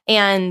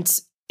 And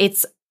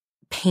it's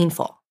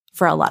painful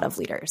for a lot of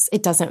leaders.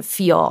 It doesn't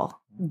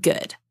feel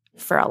good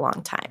for a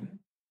long time.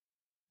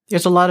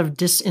 There's a lot of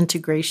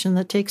disintegration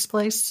that takes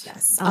place.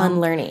 Yes,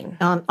 unlearning.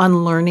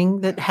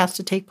 Unlearning that has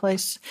to take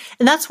place.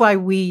 And that's why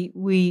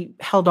we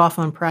held off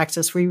on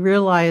Praxis. We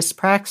realized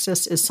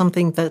Praxis is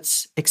something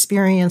that's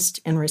experienced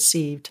and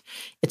received.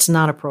 It's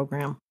not a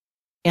program.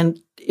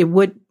 And it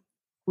would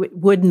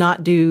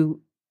not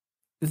do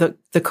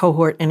the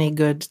cohort any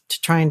good to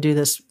try and do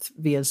this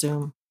via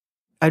Zoom.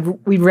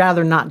 We'd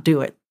rather not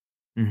do it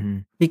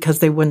because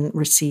they wouldn't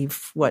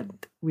receive what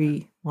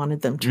we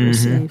wanted them to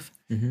receive.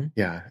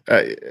 Yeah.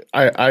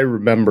 I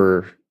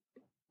remember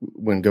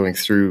when going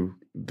through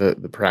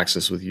the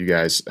Praxis with you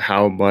guys,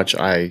 how much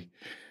I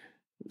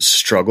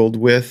struggled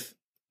with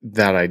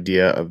that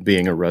idea of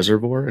being a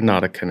reservoir and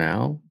not a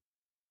canal.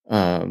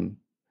 And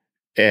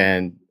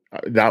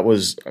that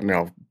was, I mean,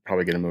 I'll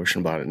probably get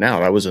emotional about it now.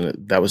 That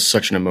was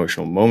such an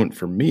emotional moment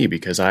for me,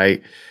 because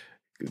that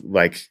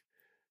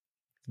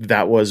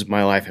was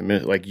my life.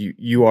 Like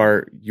you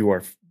are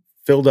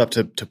filled up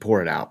to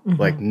pour it out.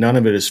 Like none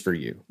of it is for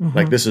you.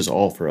 Like this is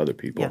all for other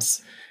people.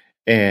 Yes.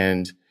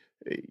 And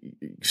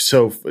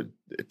so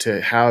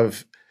to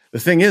have, the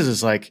thing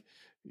is like,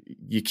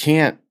 you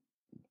can't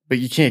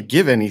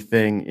give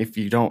anything if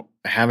you don't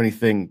have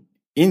anything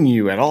in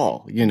you at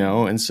all,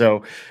 And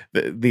so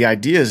the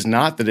idea is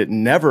not that it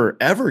never,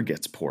 ever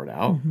gets poured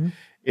out.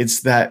 It's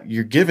that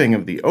you're giving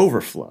of the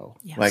overflow.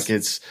 Yes. Like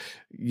it's,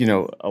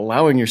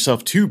 allowing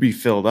yourself to be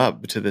filled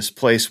up to this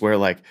place where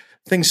like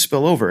things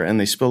spill over, and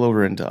they spill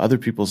over into other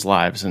people's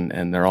lives,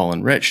 and they're all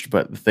enriched.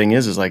 But the thing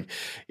is like,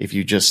 if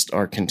you just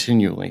are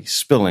continually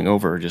spilling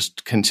over,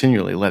 just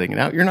continually letting it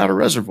out, you're not a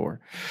reservoir.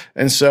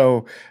 And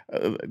so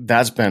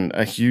that's been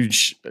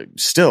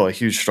still a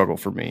huge struggle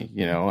for me.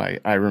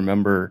 I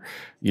remember,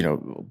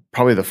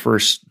 probably the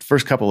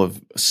first couple of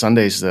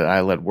Sundays that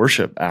I led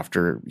worship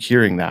after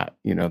hearing that,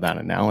 that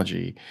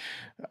analogy,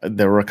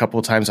 there were a couple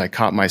of times I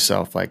caught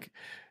myself like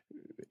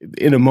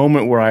in a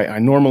moment where I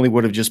normally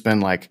would have just been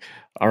like,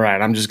 all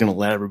right, I'm just going to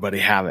let everybody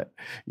have it,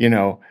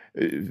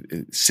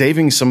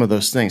 saving some of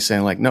those things,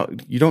 saying like, no,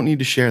 you don't need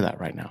to share that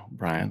right now,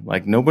 Brian.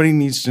 Like nobody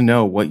needs to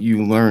know what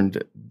you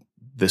learned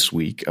this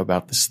week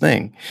about this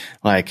thing.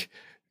 Like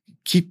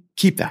keep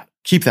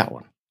that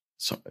one.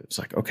 So it's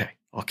like, okay,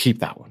 I'll keep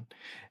that one.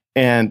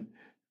 And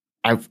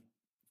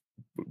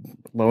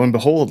lo and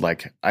behold,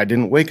 like I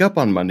didn't wake up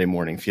on Monday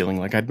morning feeling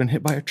like I'd been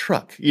hit by a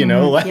truck,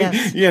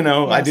 Yes.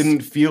 I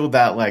didn't feel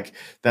that like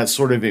that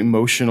sort of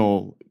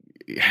emotional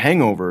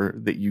hangover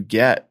that you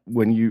get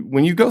when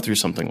you go through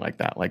something like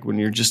that, like when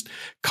you're just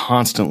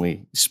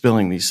constantly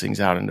spilling these things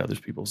out into other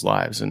people's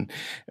lives. And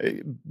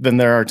then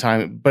there are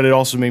times, but it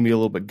also made me a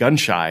little bit gun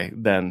shy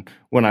than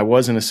when I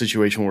was in a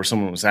situation where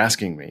someone was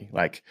asking me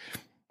like,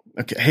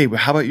 okay, hey,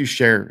 how about you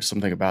share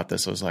something about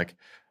this? I was like,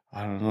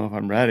 I don't know if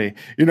I'm ready,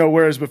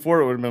 whereas before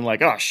it would have been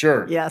like, oh,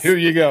 sure. Yes. Here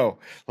you go.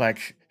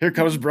 Like, here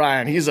comes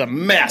Brian. He's a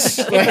mess.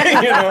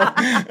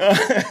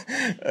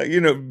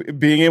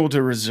 Being able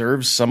to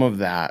reserve some of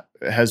that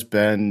has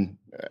been,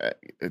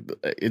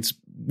 it's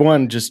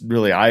one, just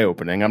really eye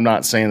opening. I'm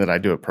not saying that I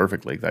do it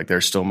perfectly. Like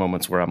there's still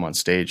moments where I'm on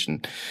stage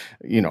and,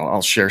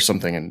 I'll share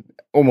something and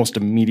almost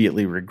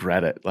immediately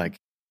regret it. Like,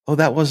 oh,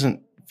 that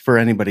wasn't for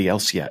anybody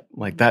else yet.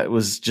 Like that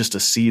was just a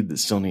seed that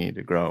still needed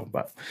to grow.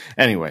 But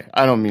anyway,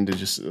 I don't mean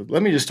to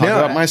let me just talk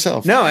about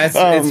myself. No,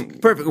 it's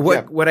perfect.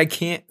 What I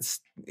can't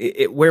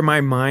where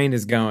my mind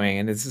is going,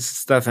 and it's this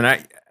stuff, and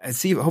I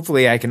see.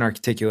 Hopefully, I can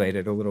articulate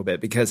it a little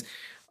bit because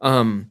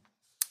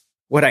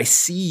what I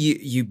see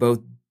you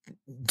both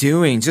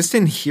doing, just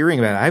in hearing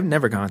about it, I've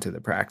never gone through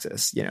the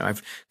praxis.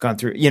 I've gone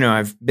through.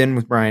 I've been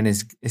with Brian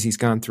as he's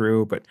gone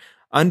through, but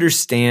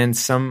understand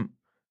some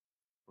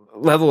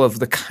level of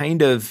the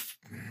kind of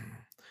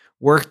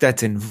work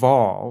that's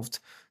involved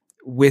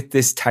with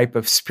this type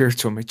of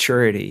spiritual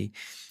maturity,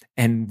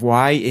 and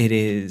why it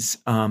is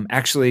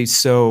actually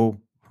so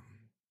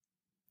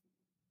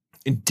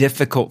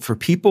difficult for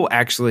people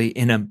actually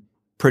in a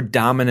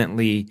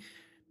predominantly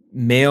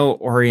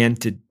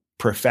male-oriented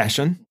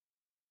profession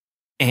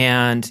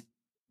and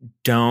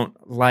don't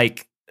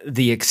like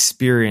the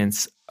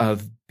experience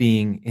of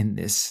being in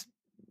this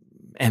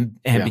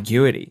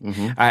ambiguity. Yeah.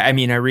 Mm-hmm. I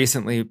mean, I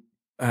recently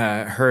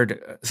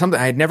heard something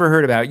I had never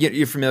heard about.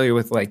 You're familiar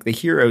with like the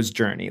hero's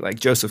journey, like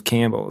Joseph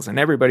Campbell's, and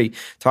everybody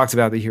talks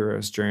about the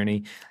hero's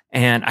journey.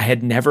 And I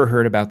had never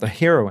heard about the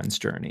heroine's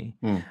journey.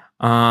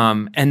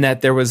 And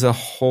that there was a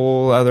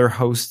whole other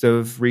host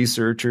of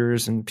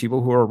researchers and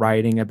people who are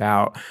writing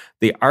about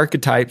the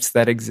archetypes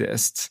that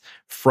exist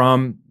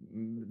from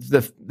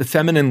the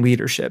feminine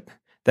leadership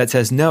that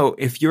says, no,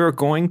 if you're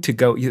going to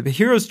go, the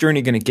hero's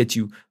journey going to get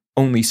you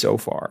only so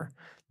far.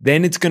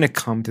 Then it's going to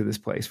come to this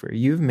place where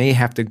you may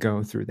have to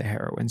go through the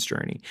heroine's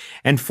journey.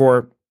 And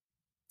for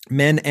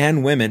men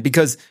and women,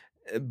 because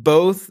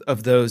both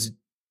of those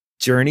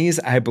journeys,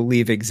 I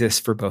believe,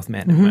 exist for both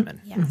men and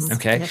women. Yes.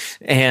 Okay. Yes.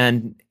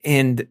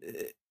 And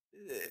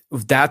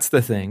that's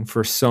the thing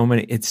for so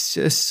many, it's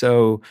just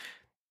so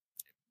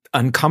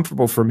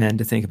uncomfortable for men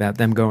to think about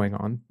them going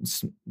on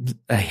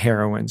a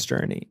heroine's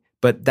journey.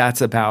 But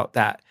that's about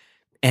that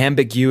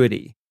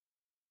ambiguity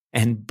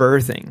and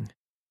birthing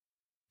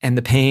and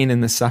the pain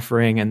and the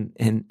suffering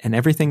and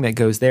everything that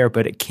goes there.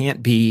 But it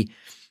can't be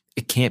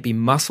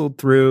muscled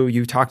through.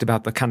 You talked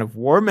about the kind of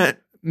war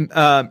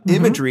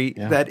imagery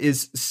that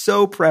is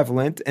so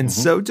prevalent and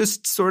so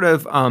just sort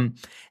of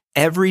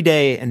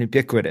everyday and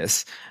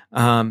ubiquitous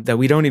that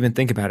we don't even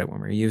think about it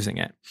when we're using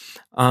it.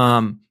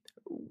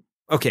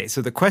 Okay,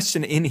 so the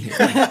question in here.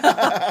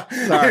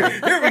 Sorry,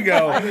 here we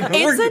go.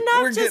 It's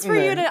enough just for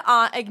you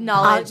to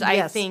acknowledge, I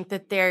yes. think,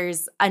 that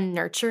there's a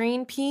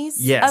nurturing piece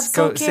Yes, of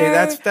go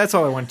self-care. say that's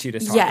all I want you to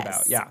talk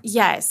about. Yeah.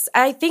 Yes.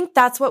 I think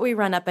that's what we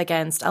run up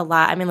against a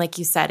lot. I mean, like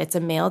you said, it's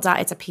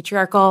a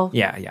patriarchal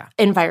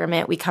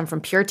environment. We come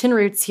from Puritan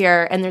roots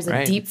here, and there's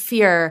a deep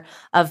fear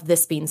of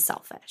this being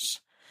selfish.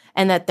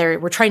 And that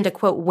we're trying to,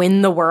 quote,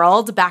 win the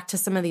world, back to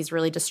some of these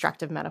really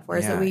destructive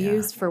metaphors that we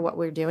use for what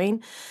we're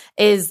doing,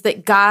 is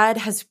that God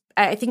has,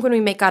 I think when we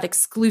make God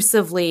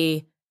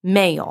exclusively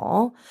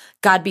male,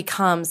 God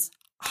becomes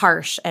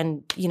harsh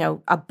and,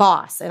 a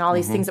boss and all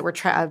these things that we're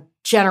a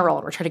general,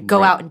 and we're trying to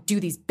go out and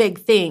do these big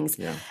things.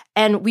 Yeah.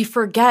 And we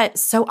forget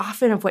so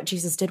often of what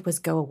Jesus did was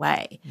go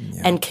away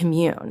and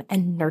commune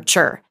and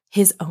nurture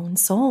his own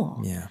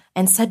soul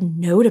and said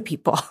no to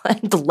people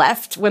and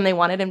left when they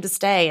wanted him to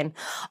stay. And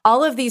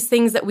all of these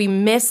things that we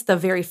miss the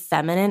very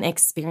feminine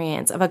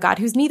experience of a God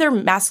who's neither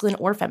masculine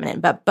or feminine,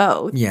 but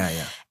both.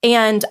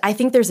 And I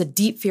think there's a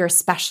deep fear,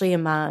 especially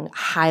among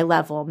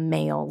high-level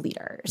male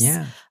leaders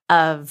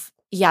of,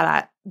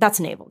 that's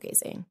navel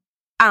gazing.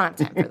 I don't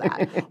have time for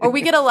that. Or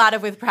we get a lot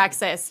of with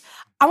Praxis,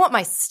 I want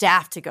my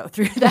staff to go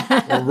through that.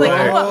 I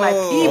want my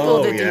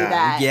people to do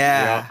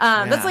that.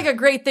 That's like a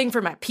great thing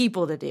for my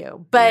people to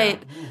do. But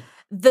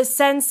the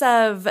sense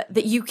of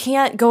that you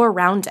can't go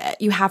around it.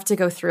 You have to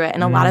go through it.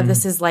 And a lot of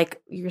this is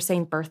like you're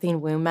saying birthing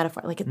womb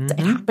metaphor. Like it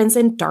happens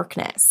in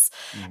darkness.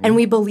 And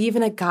we believe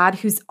in a God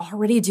who's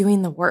already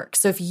doing the work.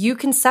 So if you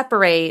can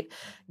separate,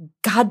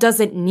 God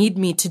doesn't need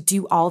me to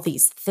do all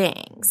these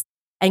things.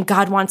 And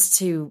God wants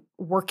to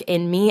work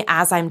in me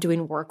as I'm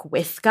doing work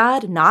with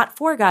God, not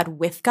for God,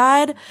 with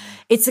God.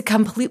 It's a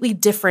completely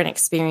different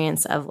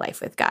experience of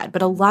life with God.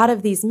 But a lot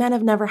of these men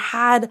have never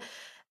had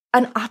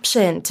an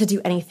option to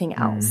do anything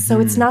else. So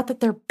it's not that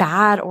they're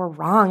bad or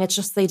wrong. It's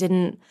just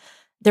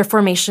their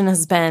formation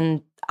has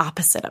been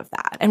opposite of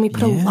that. And we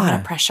put a lot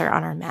of pressure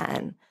on our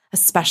men,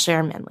 especially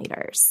our men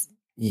leaders.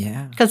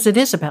 Yeah. Because it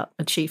is about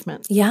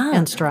achievement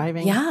and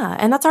striving. Yeah.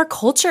 And that's our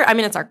culture. I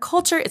mean, it's our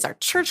culture. It's our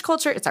church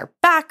culture. It's our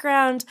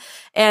background.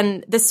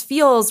 And this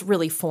feels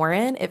really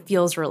foreign. It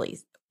feels really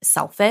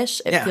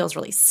selfish. It feels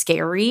really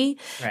scary.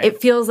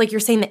 It feels like you're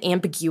saying the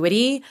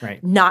ambiguity,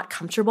 not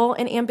comfortable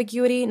in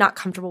ambiguity, not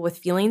comfortable with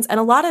feelings. And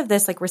a lot of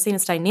this, like we're saying,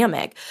 is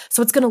dynamic.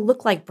 So it's going to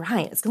look like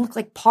Brian. It's going to look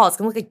like Paul. It's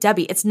going to look like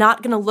Debbie. It's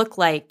not going to look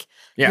like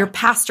your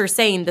pastor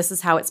saying this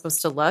is how it's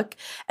supposed to look.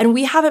 And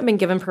we haven't been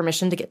given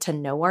permission to get to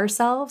know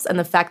ourselves and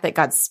the fact that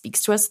God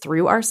speaks to us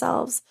through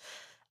ourselves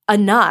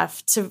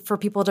enough for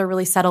people to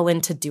really settle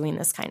into doing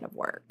this kind of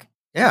work.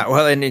 Yeah,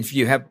 well, and if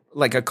you have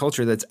like a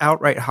culture that's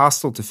outright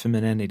hostile to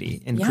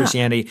femininity in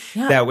Christianity,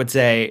 that would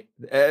say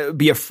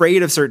be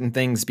afraid of certain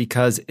things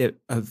because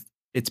of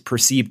its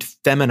perceived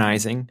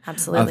feminizing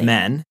of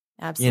men.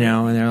 Absolutely.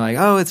 And they're like,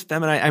 oh, it's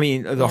feminine. I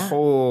mean, the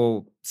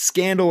whole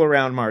scandal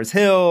around Mars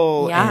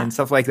Hill and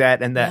stuff like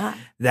that, and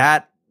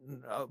that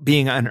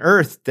being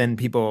unearthed, then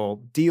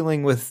people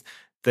dealing with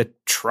the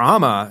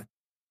trauma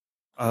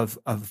of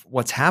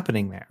what's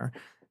happening there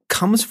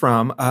comes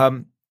from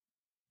a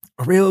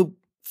real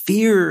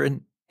fear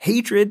and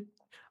hatred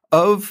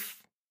of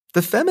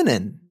the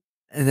feminine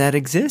that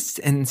exists.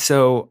 And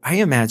so I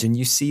imagine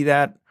you see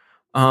that,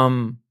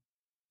 and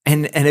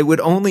it would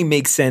only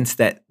make sense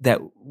that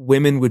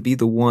women would be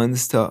the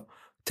ones to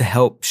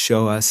help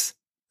show us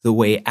the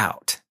way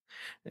out.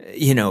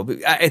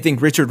 I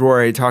think Richard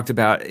Rohr talked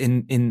about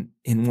in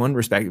one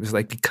respect, it was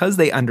like, because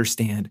they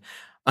understand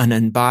an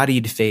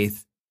embodied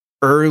faith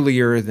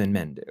earlier than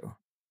men do.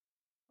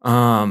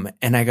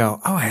 And I go,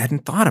 I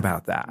hadn't thought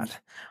about that.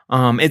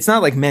 It's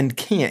not like men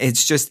can't.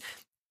 It's just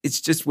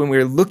when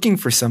we're looking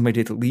for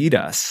somebody to lead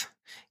us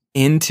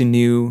into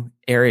new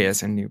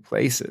areas and new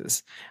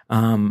places,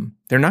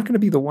 they're not going to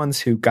be the ones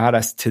who got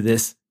us to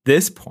this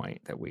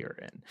point that we are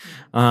in.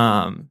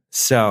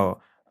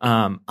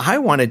 I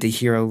wanted to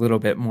hear a little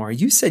bit more.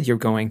 You said you're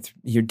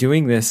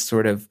doing this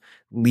sort of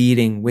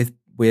leading with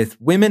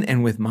women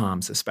and with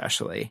moms,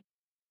 especially.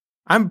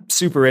 I'm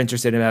super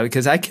interested in that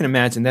because I can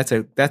imagine that's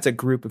a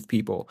group of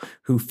people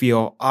who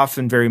feel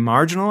often very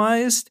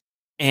marginalized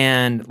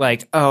and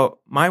like, oh,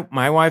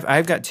 my wife,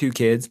 I've got 2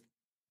 kids.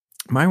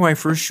 My wife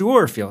for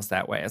sure feels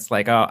that way. It's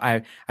like, oh,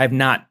 I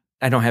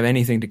don't have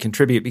anything to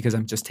contribute because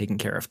I'm just taking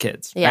care of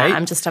kids. Yeah, right?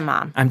 I'm just a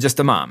mom.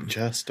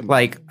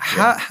 Like,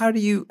 how do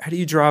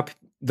you draw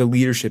the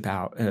leadership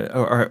out,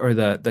 or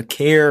the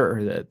care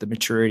or the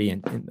maturity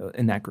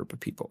in that group of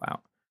people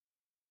out?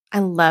 I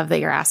love that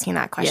you're asking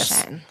that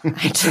question. Yes.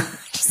 I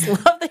just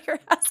love that you're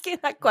asking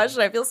that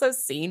question. I feel so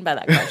seen by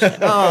that question.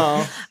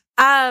 Oh,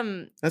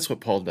 that's what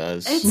Paul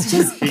does. It's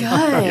just good.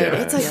 Yeah.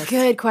 It's a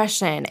good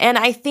question, and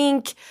I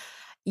think,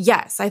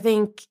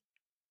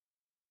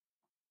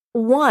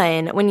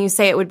 one, when you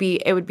say it would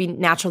be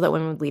natural that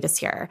women would lead us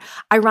here.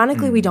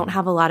 Ironically, we don't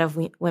have a lot of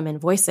women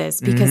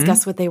voices because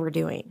guess what they were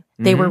doing?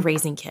 They were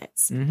raising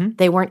kids.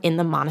 They weren't in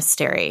the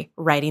monastery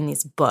writing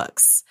these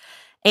books.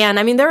 And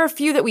I mean, there are a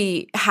few that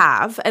we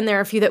have, and there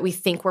are a few that we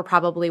think were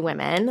probably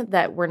women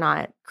that were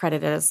not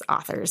credited as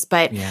authors.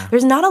 But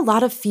there's not a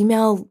lot of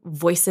female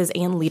voices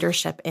and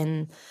leadership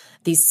in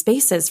these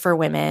spaces for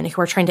women who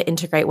are trying to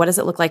integrate. What does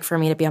it look like for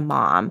me to be a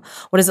mom?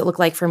 What does it look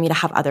like for me to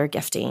have other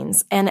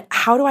giftings? And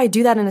how do I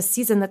do that in a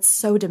season that's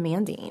so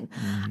demanding?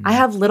 I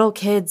have little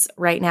kids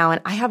right now, and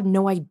I have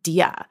no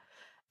idea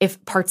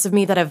if parts of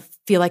me that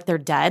feel like they're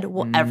dead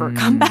will ever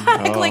come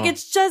back. Like,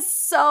 it's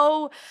just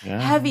so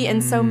heavy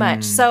and so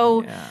much.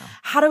 So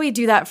how do we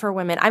do that for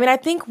women? I mean, I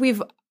think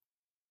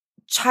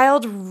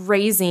child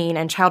raising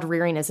and child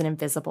rearing is an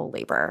invisible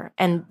labor,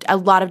 and a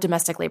lot of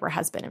domestic labor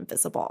has been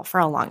invisible for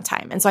a long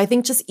time. And so I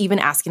think just even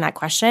asking that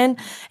question,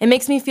 it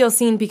makes me feel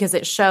seen because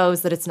it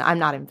shows that I'm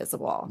not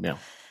invisible. No.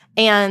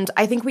 And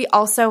I think we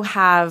also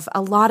have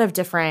a lot of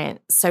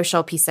different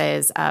social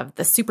pieces of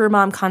the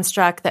supermom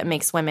construct that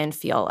makes women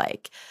feel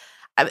like,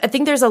 I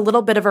think there's a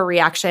little bit of a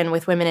reaction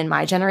with women in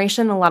my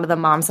generation, a lot of the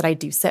moms that I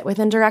do sit with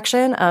in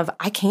direction of,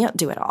 I can't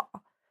do it all.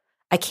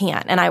 I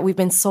can't. And we've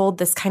been sold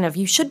this kind of,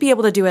 you should be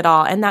able to do it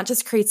all. And that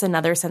just creates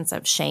another sense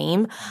of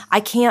shame. I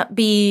can't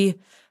be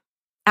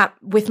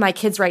with my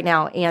kids right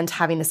now and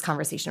having this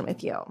conversation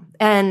with you.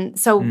 And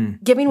so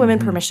giving women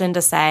permission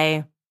to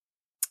say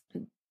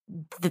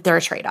that there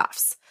are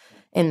trade-offs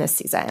in this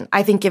season.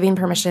 I think giving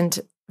permission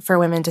for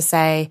women to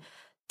say,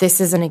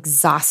 this is an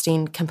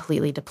exhausting,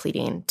 completely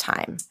depleting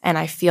time, and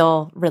I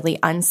feel really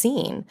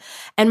unseen.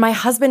 And my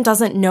husband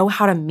doesn't know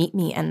how to meet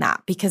me in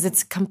that because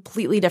it's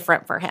completely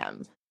different for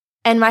him.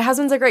 And my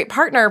husband's a great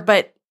partner,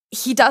 but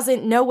he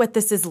doesn't know what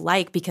this is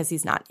like because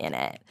he's not in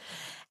it.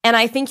 And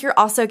I think you're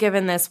also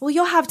given this, well,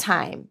 you'll have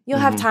time. You'll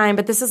have time,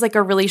 but this is like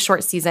a really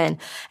short season.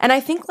 And I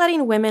think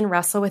letting women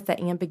wrestle with the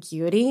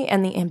ambiguity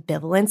and the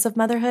ambivalence of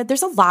motherhood,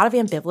 there's a lot of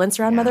ambivalence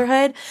around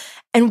motherhood.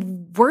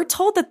 And we're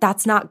told that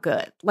that's not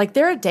good. Like,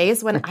 there are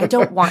days when I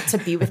don't want to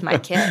be with my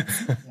kids.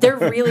 They're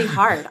really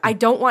hard. I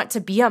don't want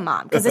to be a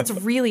mom because it's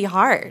really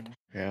hard.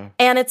 Yeah.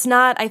 And it's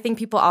not, I think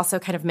people also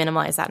kind of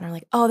minimalize that and are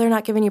like, oh, they're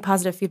not giving you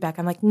positive feedback.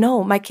 I'm like,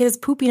 no, my kid is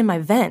pooping in my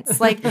vents.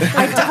 Like,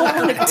 I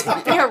don't want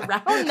to be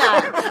around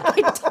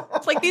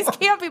that. Like, these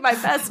can't be my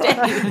best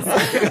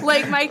days.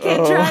 Like, my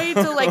kid trying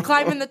to like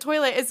climb in the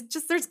toilet is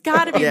just, there's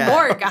got to be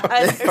more, God.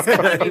 There's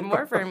got to be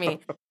more for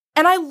me.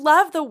 And I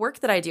love the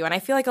work that I do. And I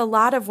feel like a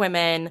lot of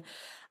women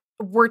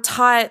were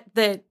taught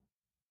that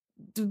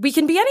we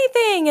can be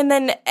anything. And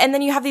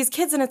then you have these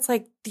kids and it's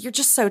like, you're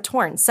just so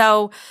torn.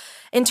 So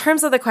in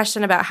terms of the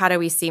question about how do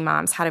we see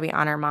moms, how do we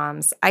honor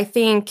moms, I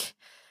think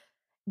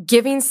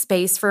giving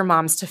space for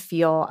moms to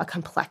feel a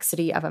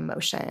complexity of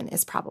emotion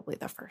is probably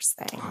the first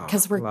thing.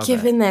 Because we're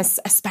given this,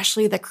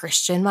 especially the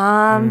Christian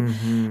mom.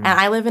 And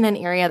I live in an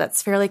area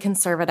that's fairly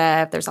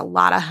conservative. There's a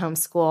lot of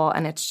homeschool,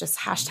 and it's just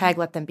hashtag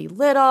let them be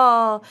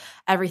little.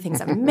 Everything's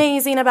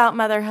amazing about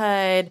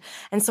motherhood.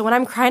 And so when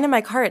I'm crying in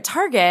my car at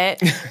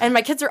Target, and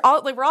my kids are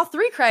all, like, we're all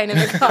 3 crying in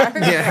the car,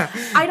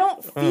 I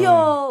don't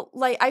feel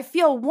like, I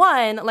feel,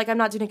 1, like I'm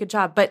not doing a good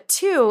job. But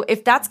 2,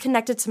 if that's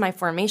connected to my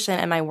formation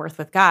and my worth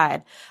with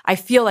God, I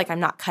feel like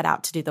I'm not cut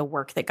out to do the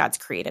work that God's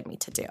created me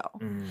to do.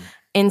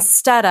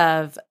 Instead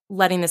of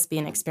letting this be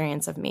an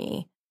experience of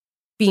me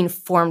being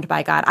formed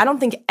by God. I don't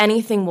think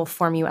anything will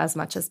form you as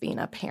much as being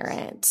a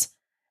parent.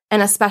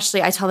 And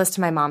especially, I tell this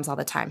to my moms all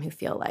the time who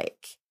feel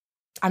like,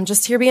 I'm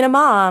just here being a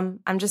mom.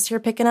 I'm just here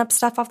picking up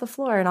stuff off the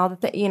floor and all the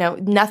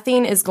things.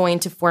 Nothing is going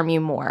to form you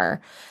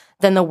more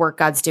than the work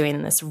God's doing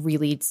in this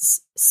really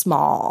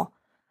small,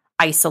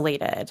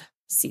 isolated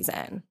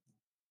season.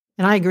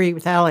 And I agree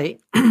with Allie.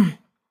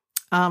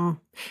 I'm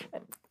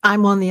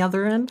on the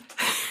other end.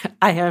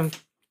 I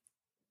have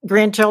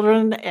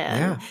grandchildren,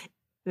 and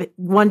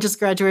one just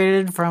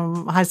graduated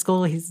from high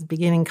school. He's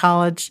beginning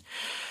college.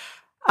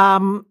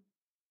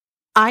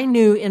 I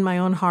knew in my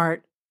own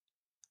heart,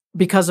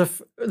 because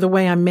of the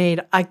way I'm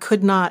made, I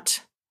could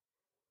not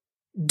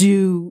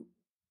be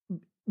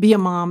a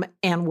mom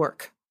and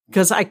work,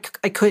 because I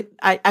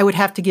would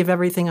have to give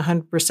everything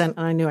 100%, and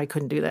I knew I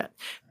couldn't do that.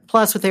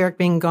 Plus, with Eric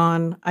being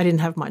gone, I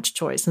didn't have much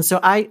choice. And so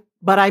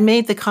but I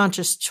made the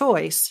conscious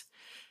choice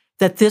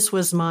that this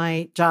was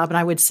my job. And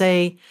I would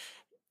say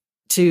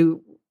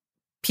to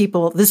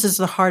people, this is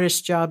the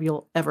hardest job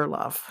you'll ever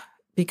love,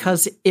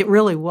 because it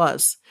really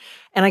was.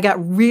 And I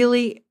got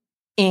really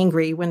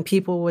angry when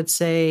people would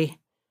say,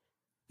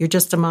 "You're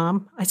just a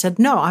mom?" I said,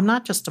 "No, I'm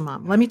not just a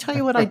mom. Let me tell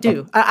you what I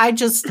do." I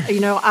just,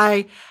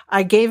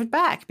 I gave it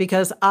back,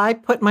 because I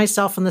put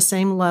myself on the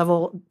same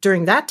level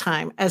during that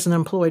time as an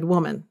employed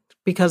woman,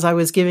 because I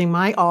was giving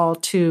my all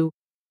to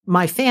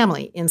my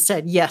family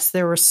instead. Yes,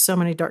 there were so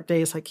many dark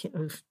days.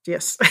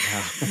 Yes.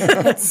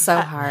 It's so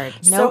hard.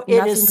 So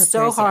it is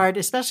so hard,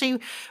 especially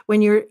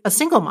when you're a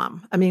single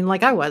mom. I mean,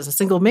 like I was a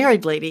single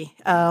married lady.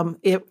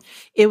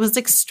 It was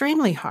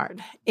extremely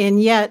hard.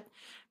 And yet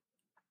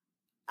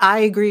I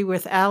agree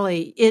with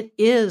Allie. It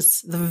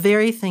is the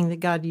very thing that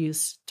God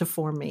used to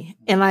form me.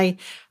 And I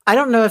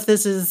don't know if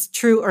this is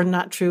true or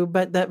not true,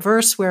 but that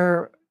verse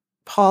where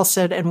Paul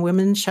said, "And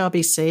women shall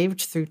be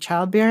saved through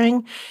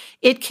childbearing,"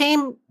 it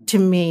came to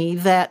me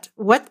that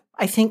what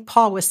I think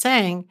Paul was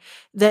saying,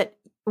 that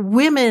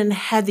women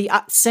had the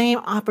same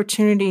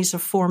opportunities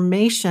of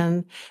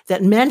formation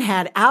that men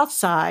had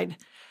outside.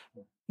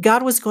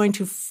 God was going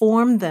to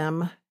form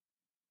them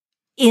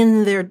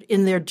in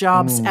their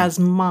jobs as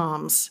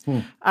moms.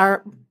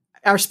 Our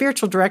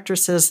spiritual director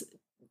says,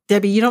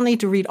 "Debbie, you don't need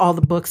to read all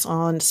the books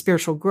on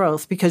spiritual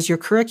growth, because your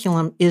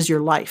curriculum is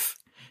your life."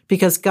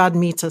 Because God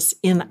meets us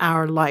in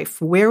our life,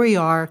 where we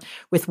are,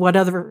 with what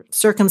other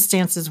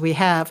circumstances we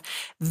have.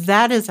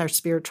 That is our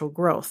spiritual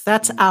growth.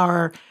 That's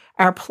our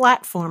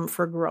platform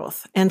for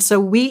growth. And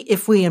so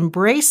if we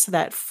embrace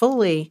that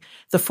fully,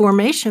 the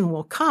formation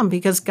will come,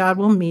 because God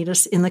will meet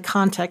us in the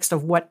context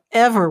of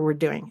whatever we're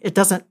doing. It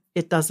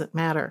doesn't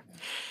matter.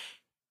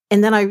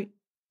 And then I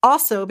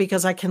also,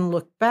 because I can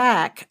look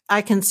back,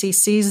 I can see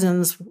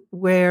seasons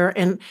where,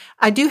 and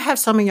I do have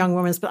some young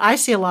women, but I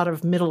see a lot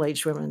of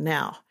middle-aged women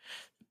now.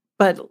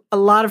 But a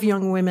lot of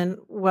young women,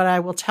 what I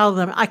will tell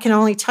them, I can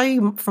only tell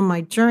you from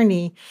my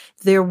journey,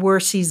 there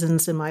were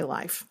seasons in my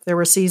life. There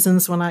were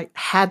seasons when I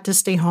had to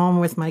stay home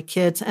with my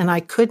kids, and I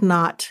could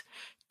not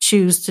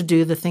choose to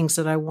do the things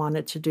that I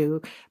wanted to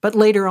do. But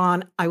later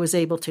on, I was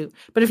able to.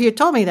 But if you had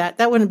told me that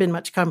wouldn't have been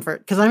much comfort,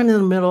 because I'm in the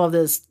middle of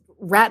this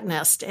rat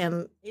nest,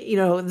 and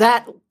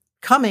that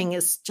coming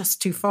is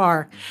just too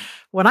far.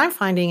 What I'm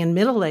finding in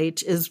middle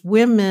age is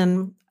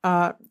women,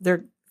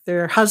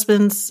 their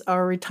husbands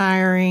are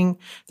retiring,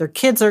 their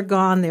kids are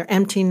gone, they're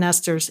empty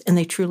nesters, and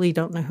they truly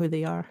don't know who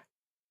they are.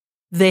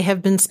 They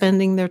have been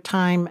spending their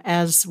time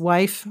as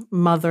wife,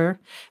 mother.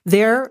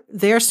 Their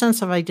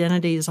sense of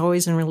identity is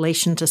always in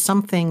relation to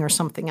something or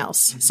something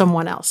else,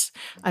 someone else.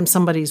 I'm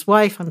somebody's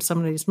wife, I'm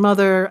somebody's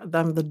mother,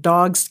 I'm the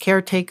dog's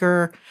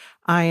caretaker,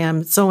 I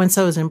am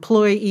so-and-so's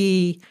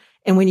employee.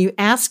 And when you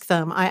ask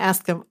them, I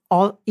ask them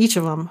each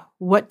of them,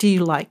 what do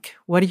you like?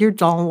 What are your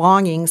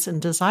longings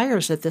and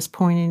desires at this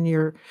point in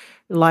your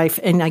life?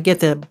 And I get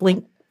the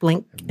blink,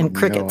 blink, and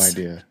crickets.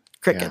 No idea.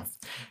 Crickets.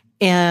 Yeah.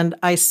 And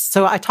I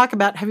talk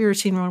about, have you ever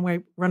seen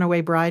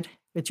Runaway Bride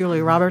with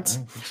Julia Roberts? I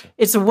don't think so.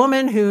 It's a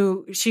woman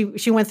who,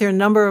 she went through a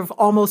number of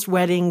almost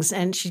weddings,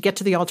 and she'd get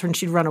to the altar and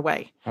she'd run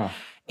away. Oh.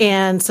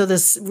 And so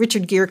this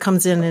Richard Gere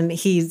comes in, and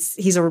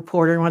he's a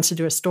reporter and wants to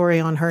do a story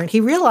on her. And he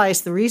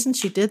realized the reason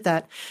she did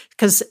that,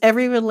 because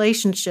every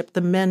relationship,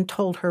 the men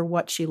told her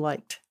what she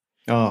liked.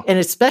 Oh. And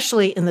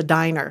especially in the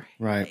diner.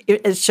 Right.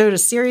 It showed a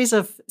series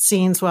of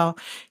scenes while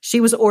she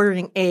was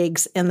ordering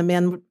eggs, and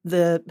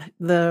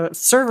the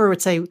server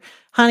would say,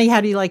 "Honey,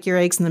 how do you like your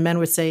eggs?" And the men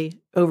would say,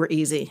 "Over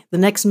easy." The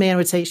next man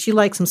would say, "She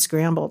likes them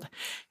scrambled."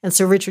 And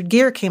so Richard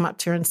Gere came up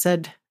to her and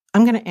said,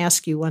 "I'm going to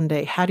ask you one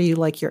day, how do you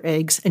like your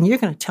eggs? And you're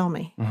going to tell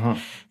me." Uh-huh.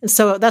 And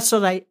so that's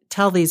what I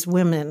tell these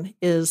women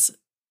is,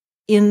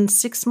 in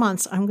 6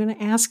 months, I'm going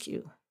to ask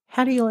you,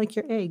 how do you like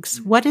your eggs?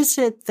 What is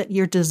it that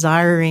you're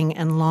desiring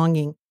and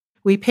longing?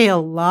 We pay a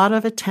lot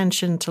of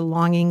attention to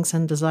longings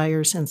and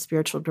desires in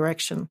spiritual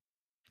direction,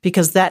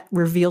 because that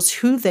reveals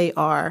who they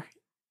are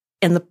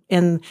and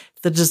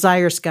the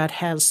desires God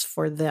has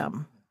for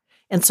them.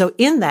 And so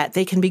in that,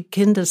 they can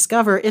begin to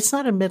discover it's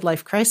not a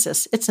midlife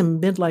crisis. It's a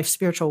midlife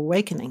spiritual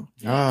awakening.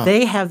 Ah.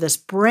 They have this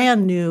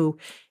brand new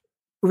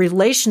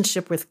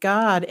relationship with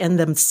God and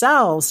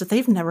themselves that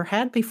they've never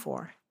had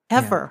before,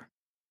 ever.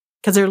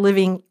 Because they're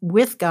living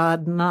with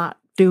God, not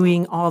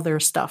doing all their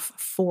stuff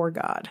for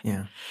God.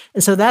 Yeah.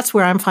 And so that's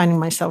where I'm finding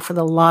myself with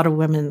a lot of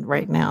women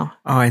right now.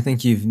 Oh, I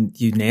think you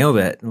nailed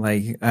it.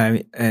 Like, are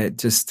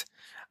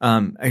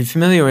you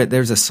familiar with,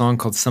 there's a song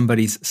called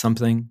Somebody's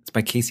Something. It's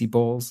by Casey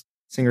Bowles,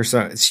 singer.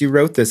 She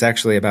wrote this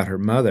actually about her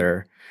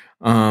mother.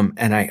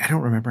 And I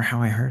don't remember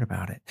how I heard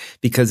about it,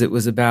 because it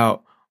was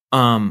about,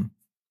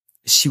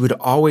 she would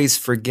always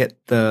forget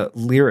the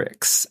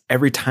lyrics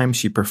every time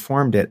she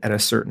performed it at a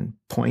certain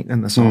point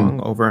in the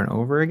song over and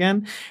over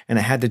again. And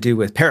it had to do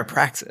with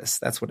parapraxis.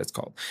 That's what it's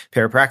called.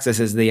 Parapraxis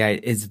is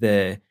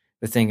the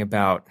thing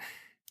about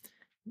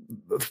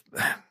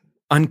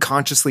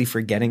unconsciously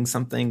forgetting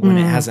something when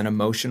it has an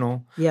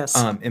emotional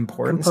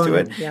importance to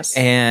it. Yes.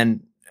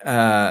 And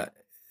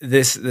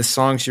this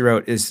song she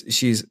wrote is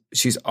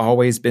she's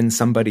always been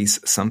somebody's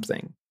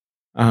something.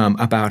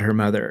 About her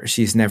mother.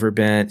 She's never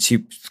been,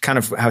 she kind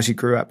of how she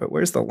grew up, but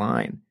where's the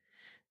line?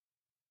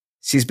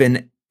 She's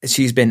been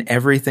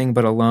everything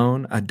but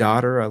alone, a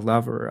daughter, a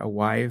lover, a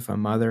wife, a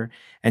mother,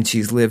 and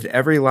she's lived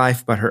every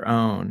life but her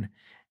own.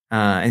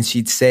 And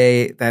she'd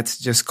say that's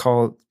just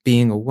called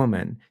being a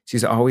woman.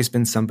 She's always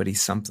been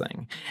somebody's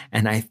something.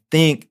 And I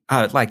think,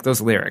 like those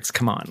lyrics,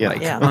 come on,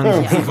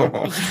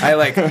 unbelievable. I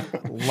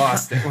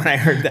lost it when I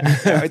heard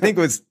that. I think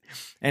it was,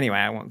 anyway,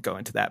 I won't go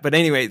into that. But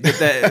anyway,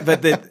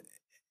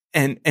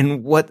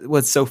 And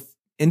what's so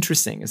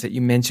interesting is that you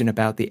mentioned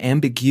about the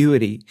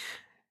ambiguity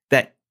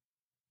that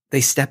they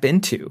step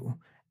into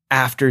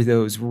after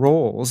those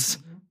roles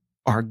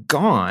are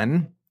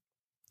gone.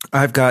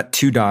 I've got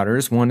 2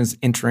 daughters. One is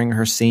entering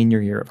her senior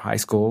year of high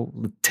school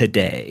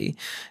today,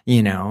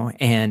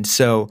 and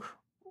so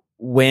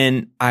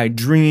when I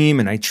dream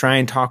and I try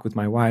and talk with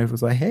my wife, I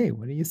was like, hey,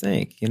 what do you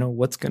think?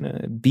 What's going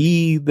to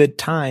be the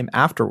time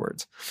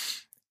afterwards?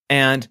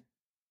 And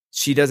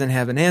she doesn't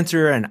have an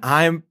answer, and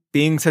I'm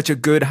being such a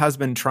good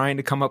husband trying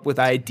to come up with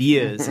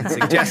ideas and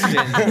suggestions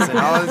and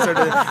all this sort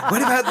of,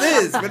 what about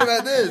this? What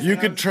about this? You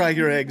could try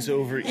your eggs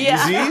over easy, or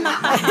you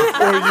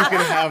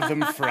could have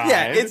them fried.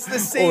 Yeah, it's the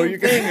same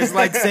thing. It's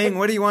like saying,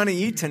 what do you want to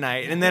eat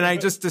tonight? And then I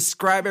just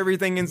describe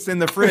everything that's in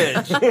the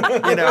fridge.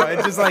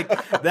 It's just like,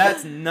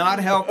 that's not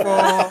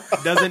helpful.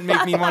 Doesn't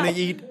make me want to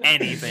eat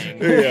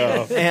anything.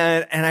 Yeah.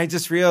 And I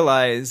just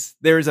realized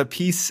there's a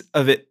piece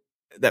of it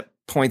that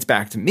points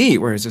back to me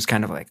where it's just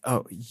kind of like,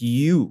 oh,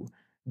 you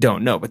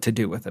don't know what to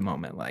do with a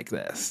moment like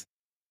this.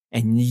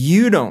 And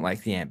you don't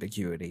like the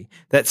ambiguity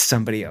that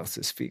somebody else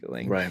is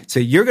feeling. Right. So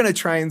you're going to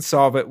try and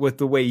solve it with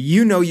the way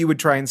you would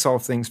try and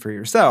solve things for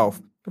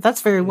yourself. But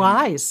that's very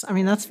wise. I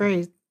mean, that's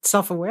very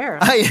self-aware.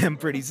 I am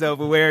pretty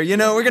self-aware. We're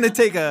going to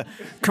take a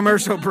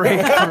commercial break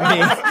for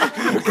me.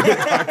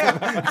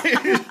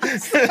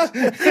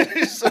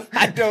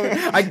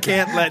 I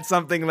can't let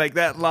something like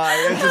that lie.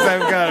 It's just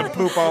I've got to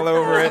poop all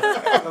over it.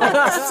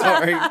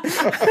 Sorry.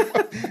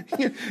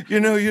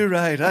 You're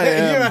right. I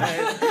am. You're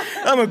right.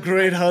 I'm a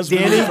great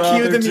husband. Danny,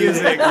 cue the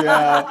music.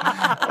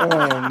 Yeah.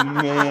 Oh,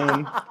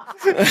 man.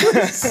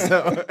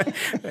 So,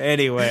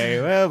 anyway,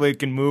 well, we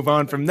can move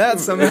on from that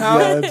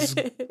somehow.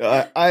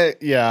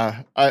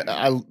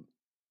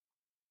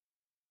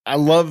 I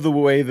love the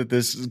way that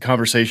this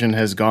conversation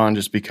has gone,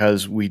 just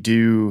because we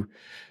do.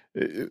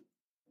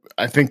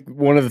 I think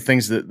one of the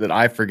things that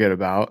I forget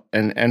about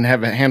and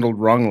have handled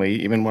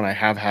wrongly, even when I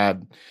have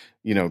had,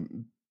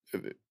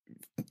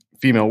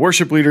 female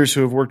worship leaders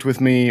who have worked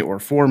with me or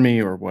for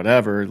me or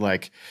whatever,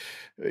 like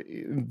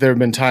there have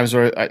been times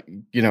where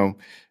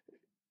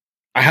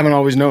I haven't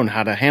always known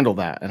how to handle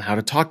that and how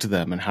to talk to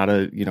them and how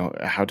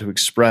to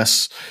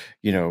express,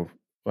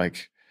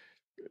 like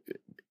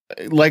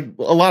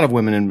a lot of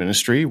women in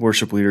ministry,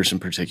 worship leaders in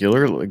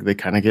particular, like they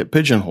kind of get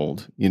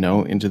pigeonholed,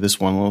 into this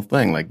one little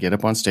thing, like get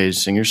up on stage,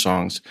 sing your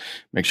songs,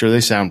 make sure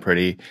they sound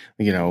pretty,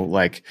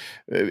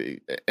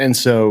 and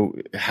so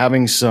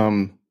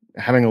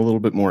having a little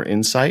bit more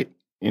insight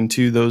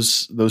into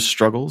those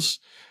struggles,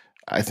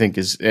 I think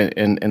is,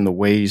 and the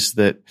ways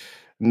that,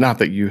 not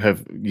that you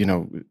have,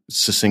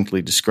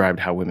 succinctly described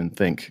how women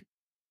think.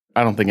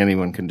 I don't think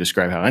anyone can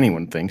describe how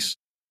anyone thinks.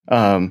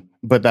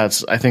 But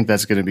I think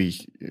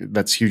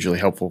that's hugely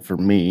helpful for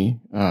me.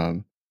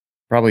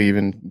 Probably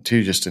even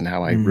too, just in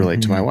how I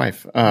relate to my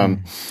wife.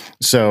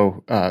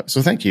 So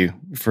thank you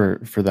for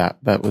that.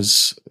 That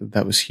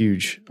was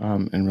huge,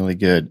 and really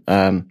good.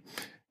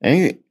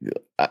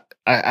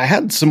 I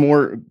had some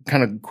more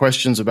kind of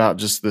questions about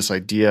just this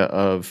idea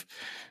of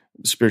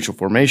spiritual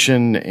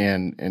formation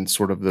and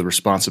sort of the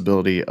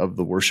responsibility of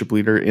the worship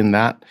leader in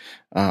that,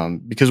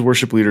 because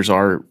worship leaders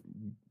are,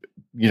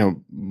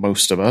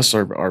 most of us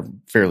are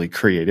fairly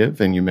creative.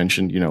 And you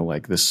mentioned,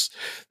 like this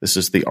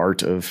is the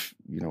art of,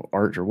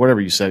 art or whatever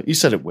you said. You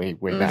said it way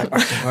back.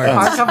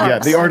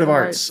 The art of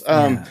arts.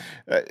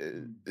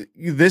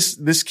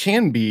 This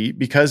can be,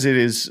 because it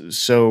is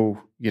so,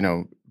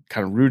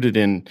 kind of rooted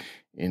in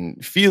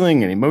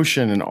feeling and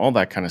emotion and all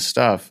that kind of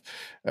stuff.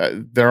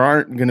 There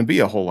aren't going to be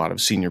a whole lot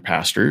of senior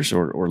pastors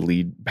or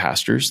lead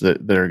pastors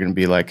that are going to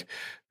be like,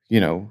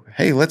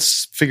 hey,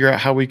 let's figure out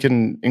how we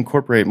can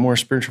incorporate more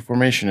spiritual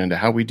formation into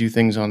how we do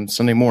things on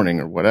Sunday morning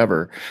or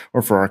whatever,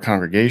 or for our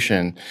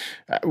congregation.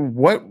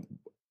 What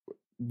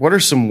are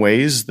some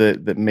ways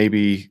that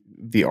maybe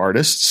the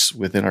artists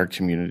within our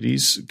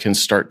communities can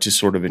start to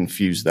sort of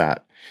infuse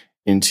that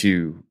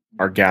into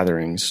our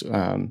gatherings?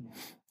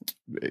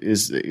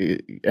 Is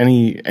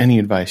any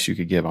advice you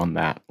could give on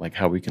that, like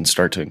how we can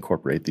start to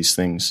incorporate these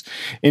things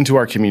into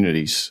our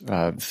communities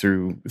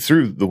through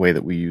the way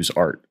that we use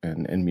art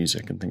and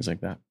music and things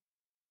like that?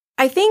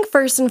 I think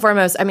first and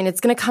foremost,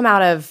 it's going to come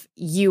out of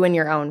you and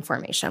your own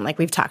formation, like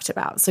we've talked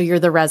about. So you're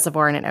the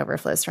reservoir and it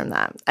overflows from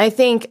that. I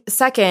think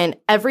second,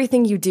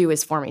 everything you do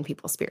is forming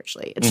people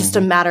spiritually. It's just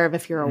a matter of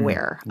if you're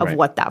aware of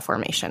what that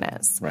formation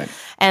is. Right.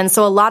 And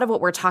so a lot of what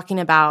we're talking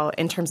about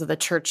in terms of the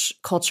church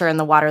culture and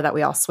the water that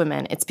we all swim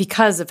in, it's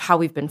because of how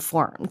we've been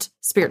formed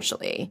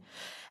spiritually.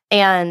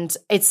 And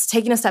it's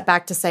taking a step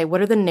back to say,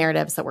 what are the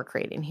narratives that we're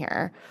creating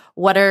here?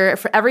 What are,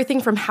 for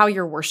everything from how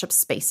your worship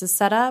space is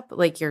set up,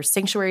 like your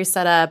sanctuary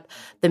set up,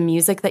 the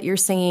music that you're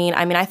singing.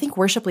 I think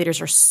worship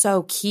leaders are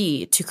so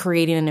key to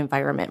creating an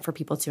environment for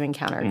people to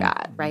encounter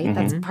God, right?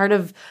 That's part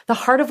of the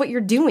heart of what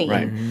you're doing.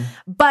 Right.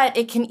 But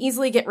it can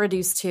easily get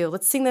reduced to,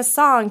 let's sing this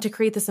song to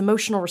create this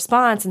emotional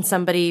response in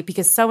somebody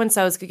because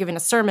so-and-so is giving a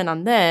sermon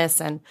on this.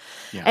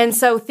 And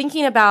so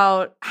thinking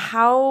about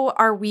how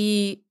are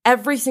we,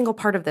 every single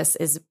part of this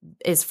is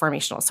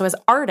formational. So as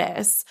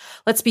artists,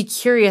 let's be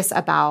curious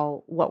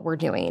about what we're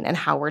doing and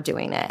how we're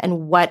doing it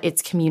and what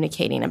it's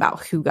communicating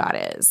about who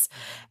God is.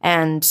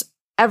 And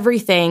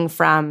everything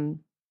from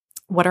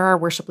what are our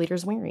worship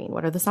leaders wearing?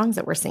 What are the songs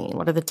that we're singing?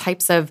 What are the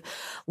types of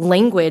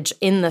language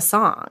in the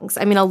songs?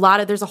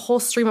 There's a whole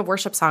stream of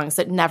worship songs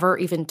that never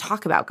even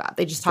talk about God.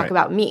 They just talk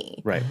about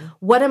me. Right.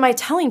 What am I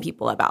telling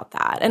people about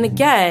that? And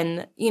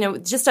again,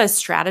 just a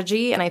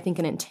strategy and I think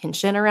an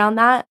intention around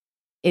that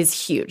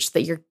is huge,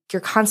 that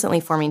you're constantly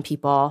forming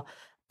people,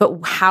 but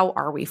how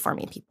are we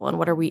forming people and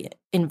what are we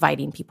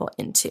inviting people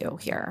into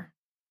here?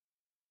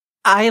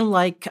 I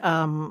like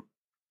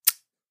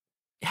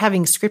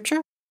having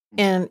scripture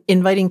and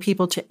inviting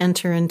people to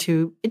enter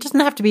into, it doesn't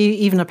have to be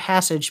even a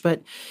passage,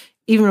 but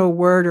even a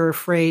word or a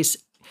phrase,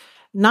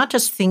 not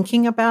just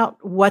thinking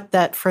about what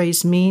that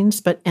phrase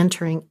means, but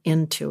entering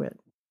into it.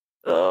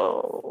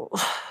 Oh,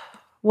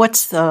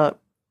 what's the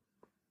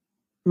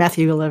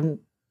Matthew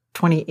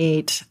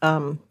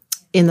 11:28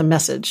 in the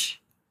Message?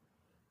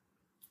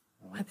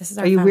 This is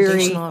our Are you weary?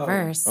 foundational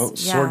verse. Oh,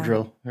 sword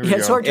drill. Here we go.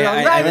 Sword drill.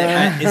 Yeah,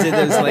 Right. is it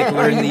those like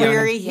learn Are you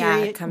weary? the Yeah,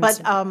 it comes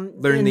but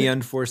learn the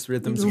unforced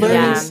rhythms?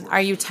 learning-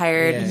 Are you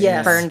tired?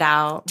 Yes. Burned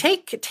out?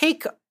 Take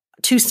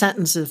 2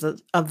 sentences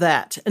of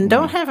that, and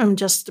don't have them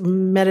just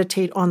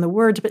meditate on the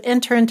words, but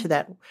enter into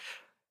that.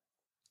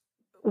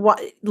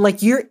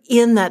 Like you're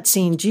in that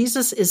scene.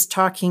 Jesus is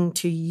talking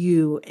to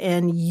you,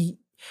 and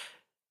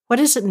what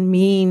does it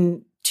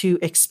mean to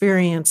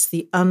experience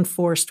the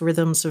unforced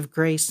rhythms of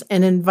grace,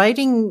 and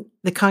inviting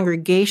the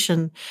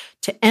congregation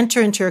to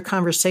enter into a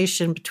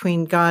conversation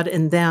between God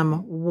and them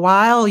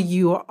while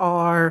you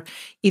are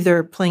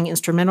either playing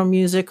instrumental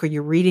music or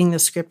you're reading the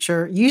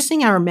scripture,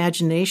 using our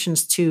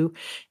imaginations to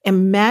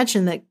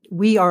imagine that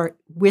we are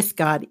with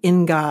God,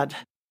 in God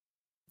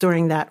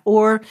during that.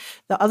 Or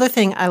the other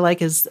thing I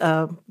like is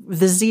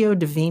Visio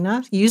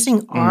Divina,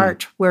 using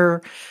art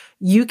where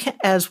you can,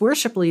 as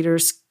worship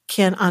leaders,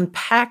 can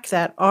unpack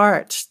that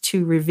art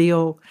to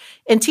reveal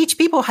and teach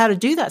people how to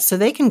do that so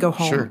they can go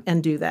home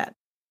and do that.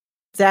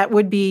 That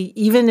would be,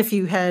 even if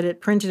you had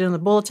it printed in the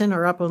bulletin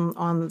or up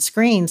on the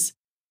screens,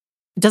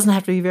 it doesn't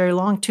have to be very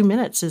long. 2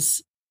 minutes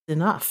is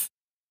enough.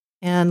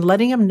 And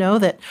letting them know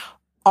that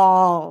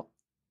all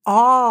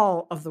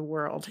of the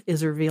world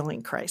is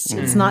revealing Christ.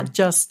 It's not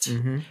just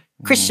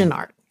Christian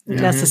art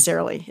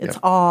necessarily. It's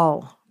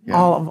all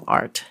of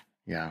art.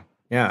 Yeah.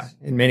 Yeah.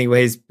 In many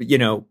ways,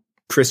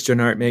 Christian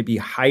art may be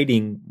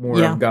hiding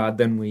more of God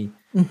than we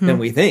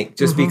think,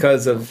 just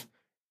because of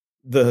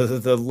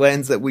the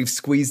lens that we've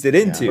squeezed it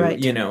into,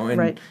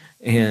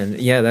 and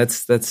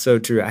that's so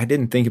true. I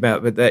didn't think about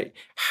it, but that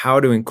how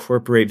to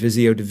incorporate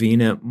Visio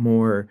Divina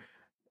more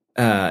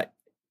in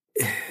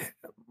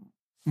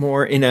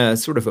a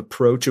sort of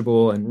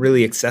approachable and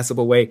really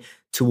accessible way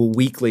to a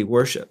weekly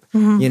worship,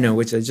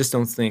 which I just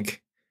don't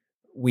think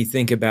we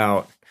think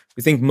about.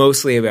 We think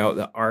mostly about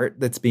the art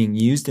that's being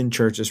used in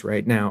churches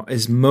right now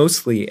is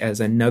mostly as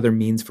another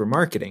means for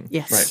marketing.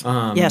 Yes.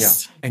 Right.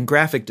 Yes. And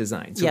graphic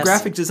design. So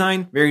graphic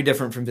design, very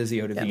different from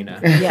Visio Divina.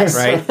 Yes.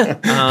 Right?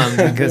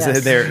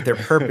 Because their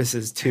purpose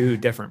is 2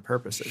 different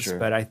purposes. Sure.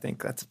 But I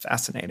think that's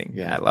fascinating.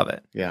 Yeah. I love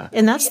it. Yeah.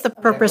 And that's the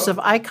purpose of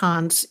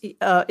icons.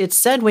 It's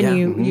said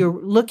when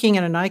you're looking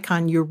at an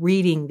icon, you're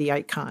reading the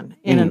icon.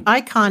 And an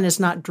icon is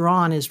not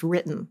drawn, is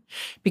written.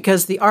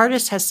 Because the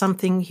artist has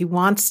something he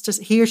or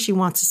she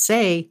wants to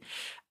say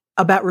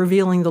about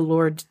revealing the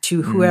Lord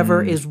to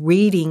whoever is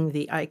reading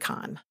the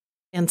icon.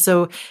 And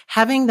so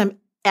having them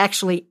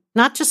actually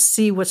not just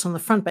see what's on the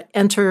front, but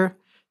enter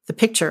the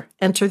picture,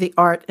 enter the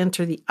art,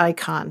 enter the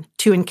icon.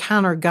 To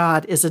encounter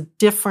God is a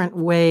different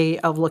way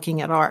of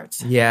looking at art.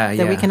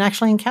 That we can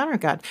actually encounter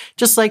God.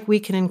 Just like we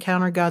can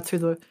encounter God through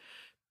the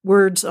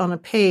words on a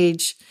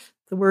page.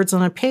 The words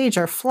on a page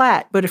are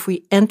flat, but if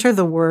we enter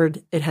the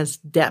word, it has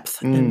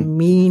depth and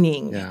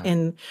meaning. Yeah.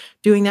 And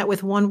doing that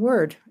with one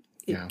word,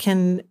 it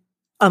can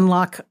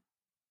unlock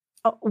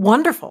a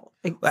wonderful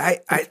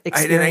experience.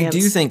 And I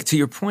do think, to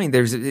your point,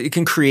 it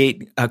can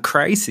create a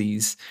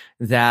crisis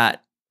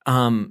that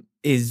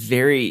is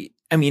very,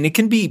 I mean, it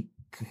can be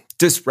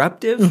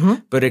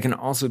disruptive, but it can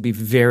also be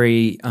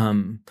very,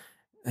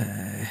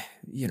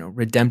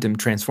 redemptive,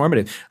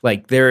 transformative.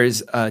 Like there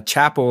is a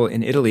chapel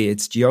in Italy,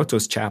 it's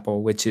Giotto's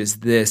chapel, which is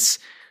this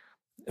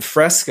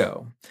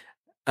fresco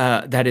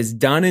that is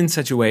done in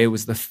such a way, it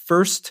was the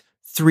first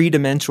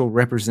three-dimensional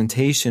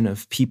representation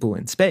of people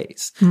in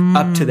space.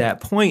 Up to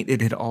that point,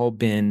 it had all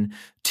been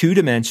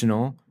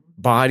two-dimensional,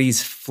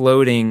 bodies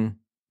floating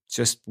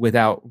just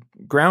without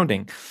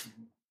grounding.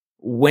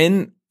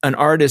 When an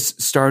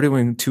artist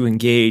started to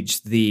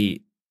engage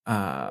the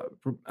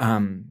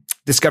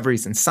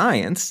discoveries in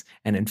science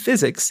and in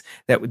physics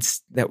that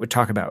would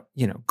talk about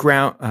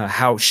ground,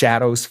 how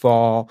shadows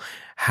fall,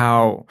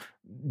 how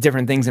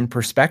different things in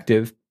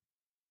perspective,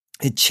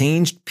 it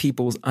changed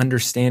people's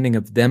understanding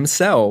of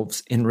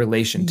themselves in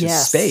relation to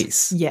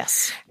space.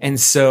 Yes. And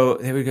so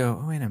they would go,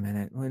 oh, wait a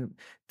minute. When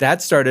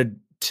that started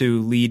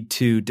to lead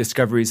to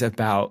discoveries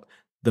about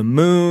the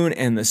moon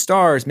and the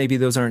stars, maybe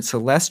those aren't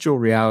celestial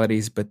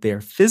realities, but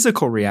they're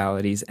physical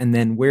realities. And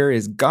then where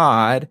is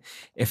God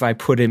if I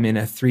put him in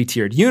a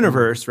three-tiered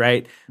universe,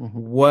 right?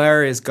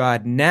 Where is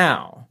God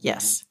now?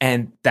 Yes.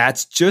 And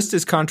that's just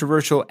as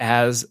controversial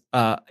as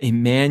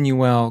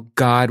Emmanuel,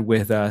 God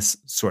with us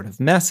sort of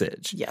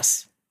message.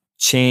 Yes.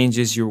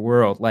 Changes your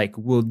world. Like,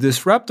 will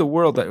disrupt a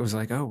world that was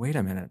like, oh, wait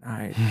a minute.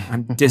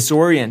 I'm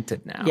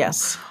disoriented now.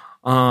 Yes.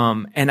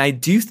 And I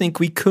do think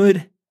we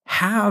could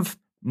have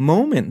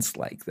moments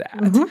like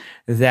that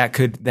that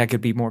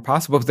could be more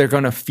possible, but they're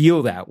going to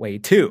feel that way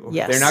too.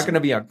 Yes. They're not going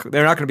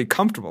to be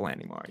comfortable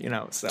anymore,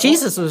 So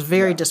Jesus was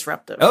very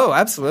disruptive. Oh,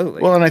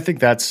 absolutely. Well, and I think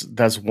that's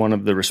one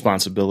of the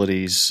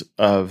responsibilities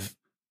of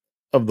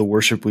the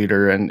worship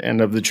leader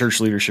and of the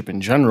church leadership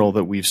in general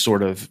that we've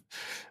sort of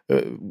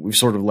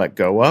let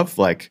go of,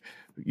 like,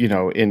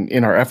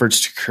 in our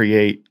efforts to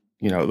create,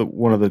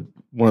 one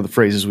of the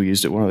phrases we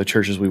used at one of the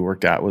churches we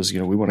worked at was,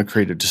 we want to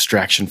create a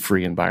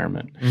distraction-free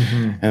environment.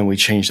 And we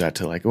changed that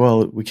to like,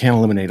 well, we can't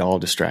eliminate all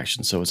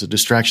distractions. So it's a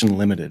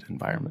distraction-limited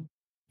environment,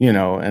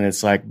 and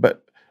it's like,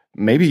 but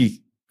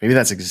maybe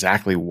that's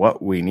exactly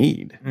what we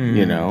need,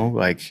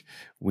 like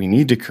we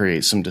need to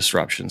create some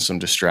disruptions, some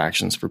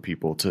distractions for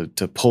people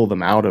to pull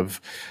them out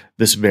of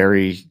this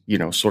very,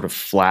 sort of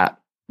flat,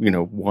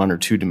 one or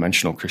two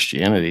dimensional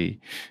Christianity,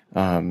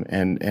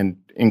 and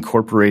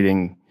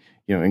incorporating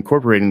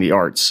the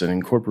arts and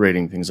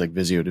incorporating things like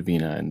Visio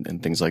Divina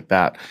and things like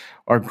that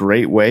are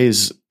great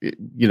ways,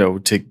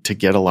 to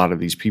get a lot of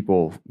these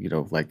people,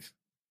 like,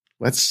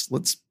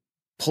 let's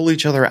pull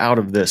each other out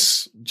of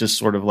this, just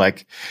sort of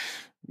like,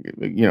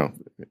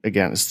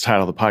 again, it's the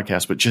title of the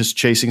podcast, but just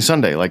chasing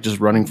Sunday, like just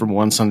running from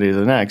one Sunday to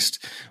the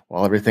next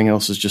while everything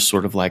else is just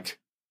sort of like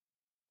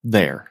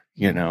there,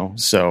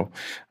 So,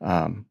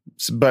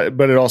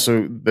 but it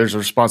also, there's a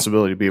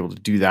responsibility to be able to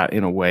do that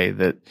in a way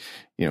that,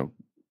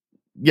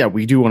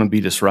 we do want to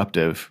be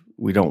disruptive.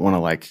 We don't want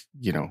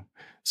to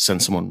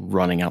send someone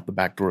running out the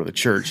back door of the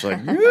church.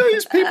 Like,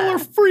 these people are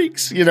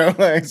freaks,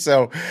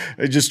 so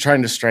just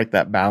trying to strike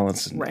that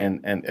balance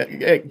and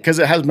because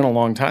it has been a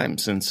long time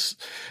since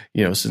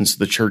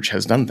the church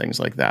has done things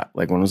like that.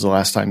 Like, when was the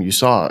last time you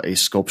saw a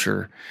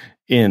sculpture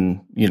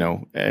in,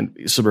 and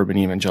suburban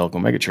evangelical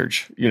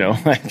megachurch,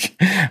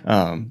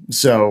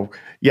 so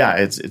yeah,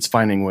 it's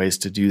finding ways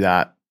to do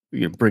that,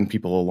 bring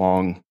people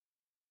along,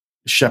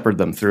 shepherd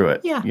them through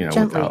it,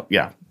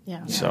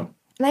 So.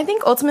 And I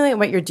think ultimately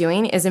what you're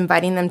doing is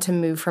inviting them to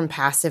move from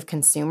passive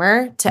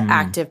consumer to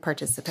active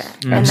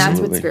participant. And that's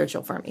what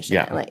spiritual formation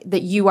is, like,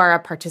 that you are a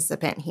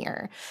participant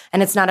here.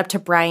 And it's not up to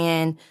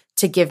Brian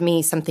to give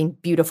me something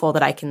beautiful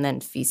that I can then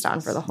feast on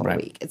for the whole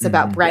week. It's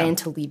about Brian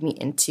to lead me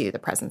into the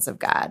presence of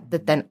God,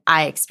 that then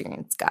I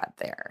experience God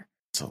there.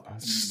 So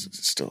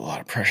it's still a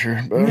lot of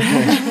pressure. But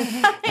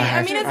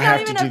I mean, it's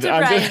not even up to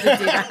Brian to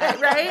do that,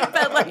 right?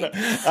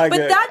 But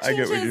that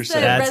changes the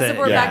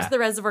reservoir back to the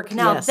reservoir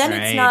canal. Yes. Then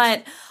it's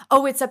not,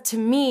 it's up to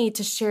me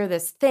to share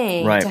this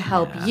thing to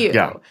help you.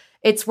 Yeah.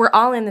 It's we're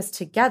all in this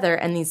together,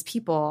 and these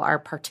people are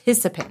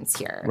participants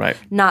here,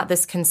 not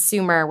this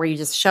consumer where you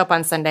just show up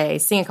on Sunday,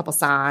 sing a couple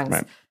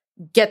songs,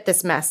 get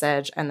this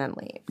message, and then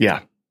leave. Yeah.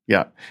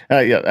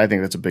 I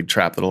think that's a big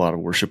trap that a lot of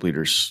worship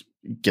leaders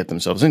get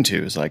themselves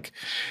into, is like,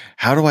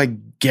 how do I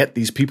get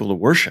these people to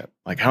worship?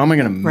 Like, how am I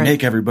going to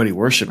make everybody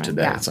worship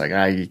today? Yeah. It's like,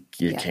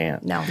 you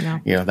can't. No.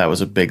 That was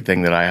a big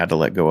thing that I had to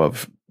let go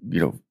of,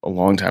 a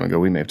long time ago.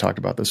 We may have talked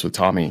about this with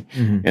Tommy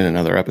in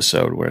another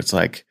episode, where it's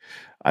like,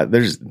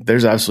 there's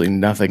absolutely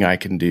nothing I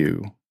can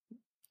do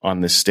on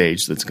this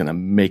stage that's going to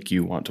make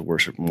you want to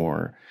worship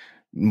more.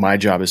 My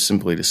job is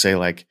simply to say,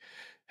 like,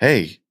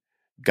 hey,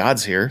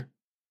 God's here,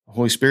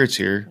 Holy Spirit's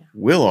here,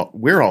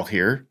 we're all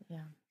here. Yeah.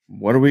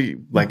 What are we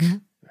like?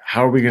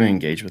 How are we going to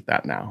engage with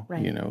that now?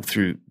 Right.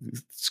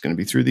 It's going to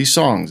be through these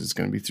songs. It's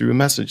going to be through a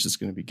message that's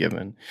going to be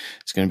given.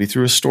 It's going to be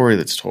through a story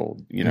that's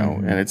told,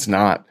 and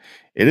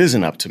it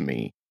isn't up to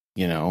me,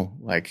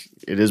 like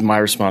it is my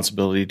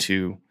responsibility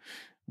to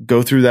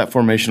go through that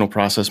formational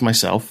process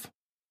myself,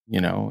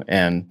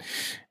 and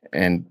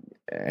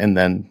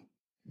then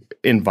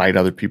invite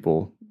other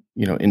people,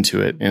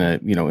 into it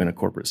in a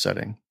corporate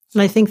setting.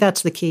 And I think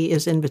that's the key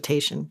is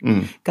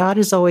invitation. God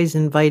is always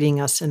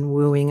inviting us and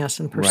wooing us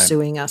and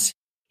pursuing us.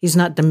 He's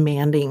not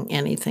demanding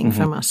anything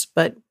from us,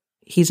 but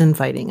he's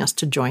inviting us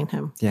to join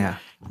him. Yeah.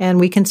 And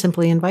we can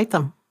simply invite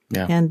them.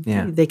 Yeah. And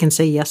they can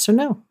say yes or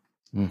no.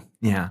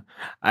 Yeah.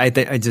 I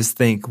just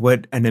think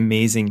what an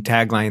amazing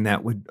tagline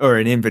that would, or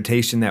an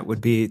invitation that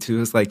would be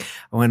to us, like,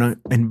 I want to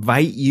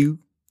invite you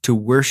to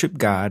worship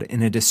God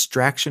in a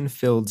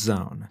distraction-filled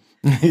zone.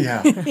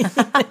 Yeah.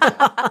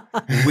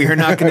 We're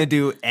not going to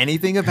do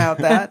anything about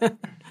that.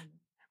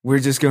 We're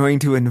just going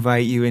to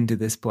invite you into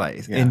this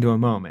place, into a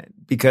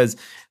moment, because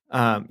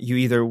you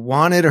either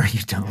want it or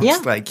you don't. Yeah.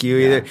 Like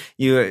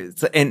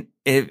and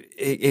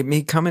it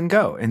may come and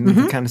go and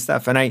that kind of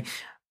stuff. And I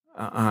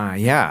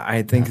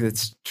think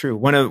that's true.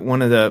 One of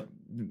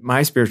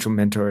my spiritual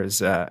mentors,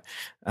 the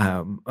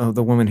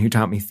woman who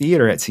taught me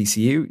theater at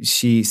CCU,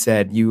 she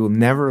said, you will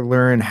never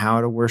learn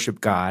how to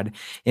worship God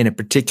in a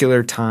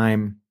particular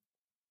time,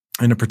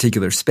 in a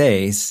particular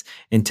space,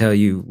 until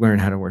you learn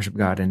how to worship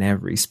God in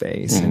every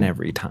space and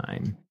every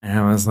time. And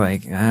I was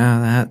like,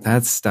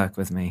 that's stuck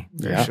with me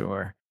for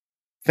sure.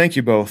 Thank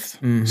you both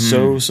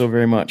so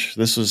very much.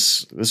 This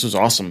was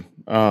awesome.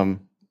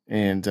 I'm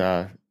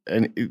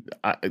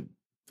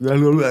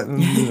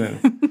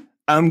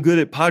good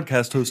at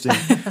podcast hosting.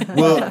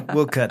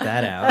 We'll cut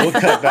that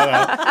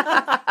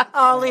out.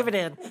 I'll leave it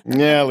in.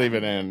 Yeah, leave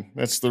it in.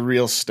 That's the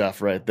real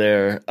stuff right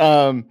there.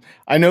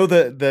 I know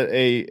that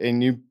a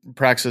new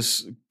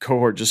Praxis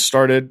cohort just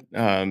started,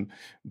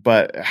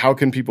 but how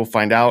can people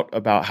find out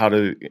about how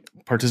to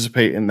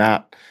participate in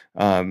that?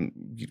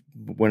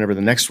 Whenever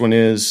the next one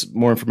is,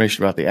 more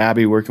information about the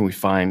Abbey. Where can we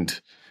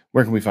find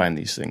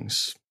these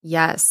things?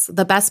 Yes.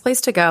 The best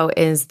place to go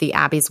is the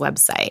Abbey's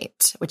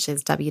website, which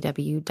is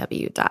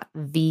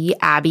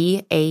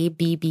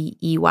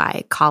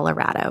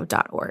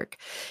www.theabbeycolorado.org.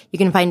 You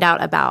can find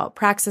out about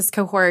Praxis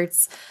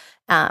cohorts,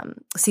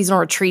 seasonal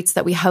retreats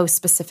that we host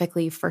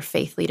specifically for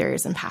faith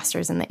leaders and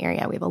pastors in the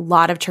area. We have a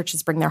lot of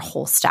churches bring their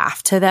whole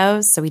staff to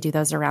those. So we do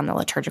those around the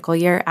liturgical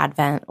year,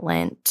 Advent,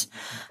 Lent,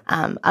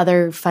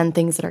 other fun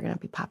things that are going to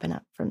be popping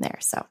up from there.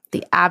 So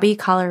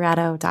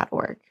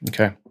theabbeycolorado.org.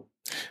 Okay.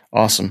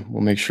 Awesome.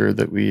 We'll make sure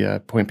that we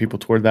point people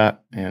toward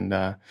that. And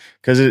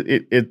because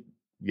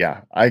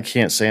I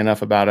can't say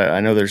enough about it. I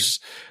know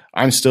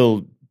I'm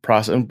still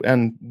processing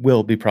and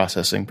will be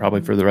processing probably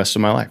for the rest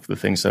of my life, the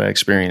things that I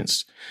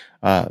experienced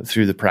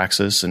through the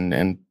Praxis,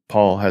 and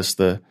Paul has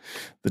the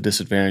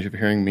disadvantage of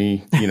hearing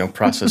me,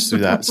 process through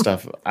that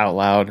stuff out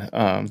loud.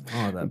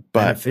 The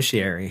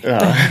beneficiary.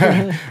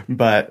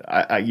 But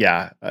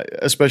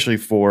especially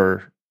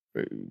for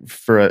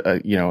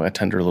a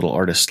tender little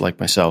artist like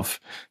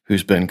myself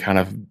who's been kind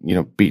of,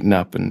 beaten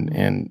up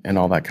and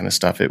all that kind of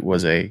stuff. It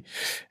was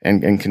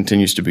and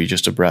continues to be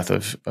just a breath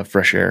of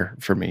fresh air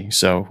for me.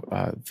 So,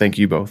 thank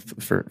you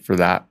both for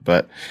that.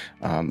 But,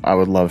 I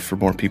would love for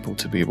more people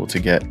to be able to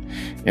get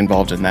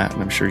involved in that.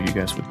 And I'm sure you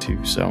guys would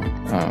too. So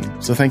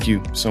thank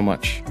you so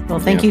much. Well,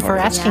 thank you for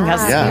asking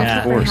us. Yeah,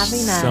 of course.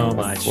 Having us. So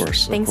much. Of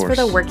course. Thanks for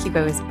the work you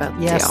guys both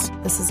do.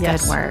 This is good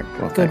work.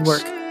 Well, Good thanks.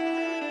 work.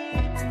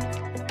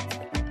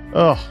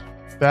 Oh,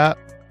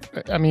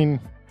 it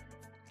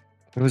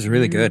was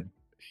really good.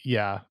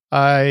 Yeah.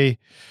 Probably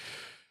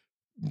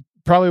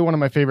one of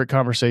my favorite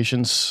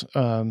conversations.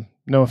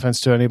 No offense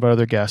to any of our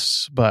other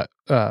guests, but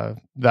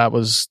that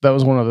was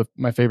one of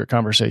my favorite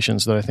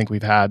conversations that I think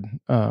we've had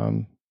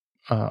on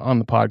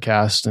the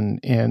podcast,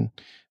 and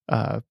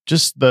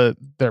just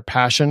their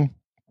passion,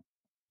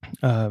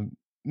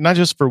 not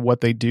just for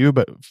what they do,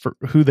 but for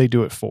who they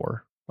do it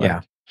for.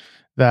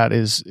 That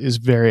is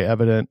very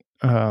evident.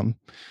 A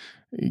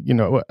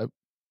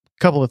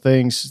couple of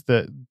things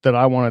that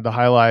I wanted to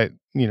highlight,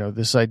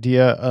 this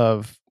idea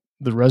of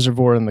the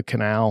reservoir and the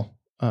canal,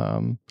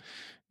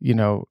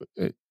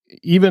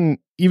 even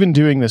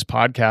doing this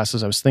podcast,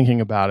 as I was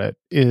thinking about it,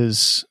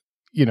 is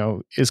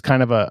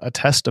kind of a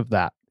test of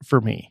that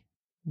for me,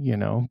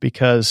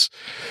 because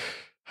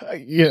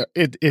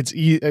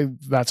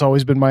that's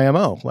always been my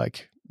MO.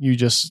 Like, you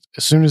just,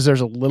 as soon as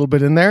there's a little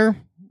bit in there,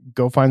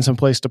 go find some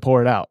place to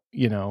pour it out,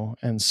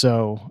 and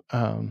so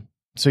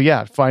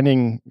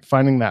finding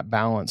that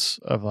balance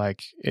of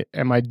like,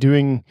 am I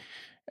doing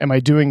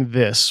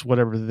this,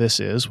 whatever this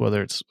is,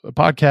 whether it's a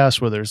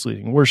podcast, whether it's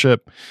leading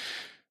worship,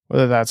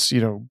 whether that's,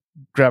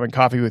 grabbing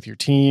coffee with your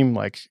team,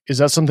 like, is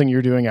that something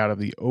you're doing out of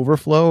the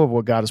overflow of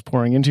what God is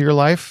pouring into your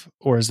life?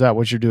 Or is that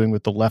what you're doing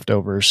with the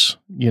leftovers,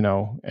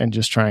 and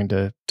just trying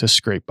to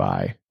scrape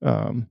by?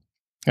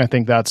 I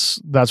think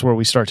that's where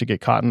we start to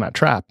get caught in that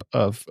trap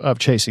of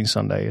chasing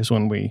Sunday, is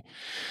when we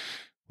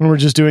when we're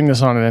just doing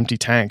this on an empty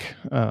tank,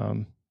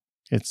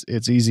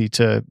 it's easy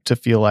to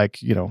feel like,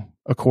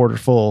 a quarter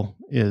full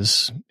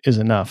is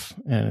enough,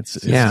 and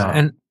it's not.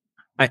 And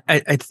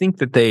I think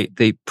that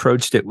they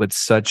approached it with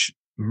such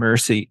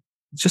mercy,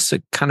 just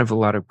a kind of a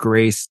lot of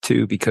grace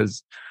too,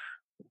 because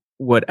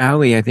what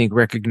Ali, I think,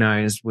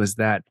 recognized was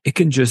that it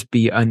can just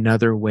be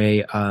another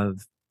way of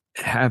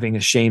having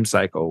a shame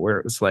cycle where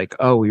it was like,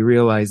 oh, we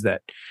realize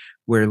that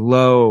we're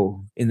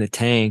low in the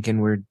tank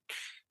and we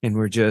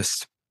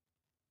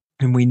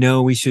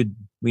know we should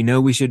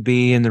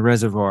be in the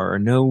reservoir, or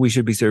know we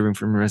should be serving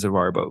from the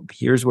reservoir, but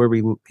here's where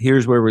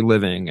we're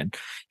living, and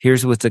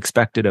here's what's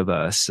expected of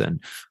us. And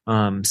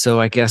so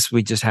I guess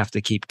we just have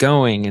to keep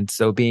going. And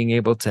so being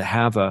able to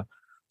have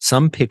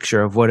some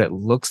picture of what it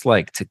looks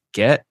like to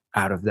get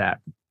out of that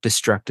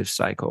destructive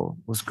cycle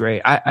was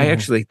great. I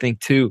actually think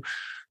too,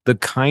 the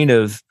kind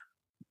of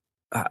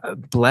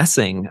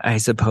blessing, I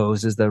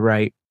suppose, is the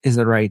right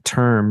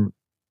term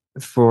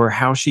for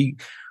how she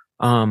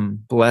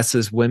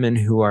blesses women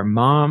who are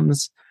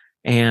moms,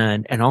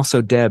 and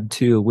also Deb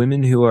too,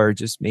 women who are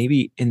just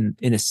maybe in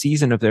a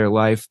season of their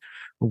life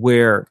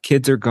where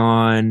kids are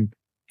gone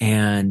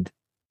and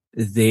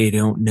they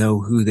don't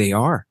know who they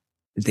are.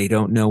 They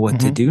don't know what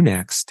to do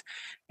next,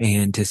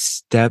 and to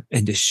step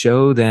and to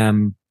show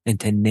them and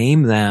to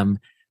name them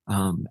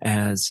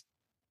as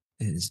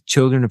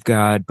children of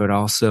God, but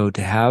also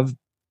to have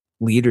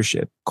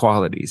leadership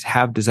qualities,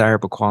 have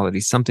desirable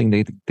qualities, something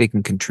they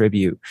can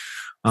contribute,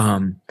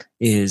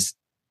 is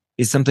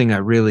something I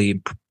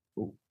really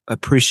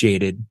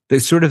appreciated.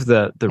 There's sort of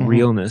the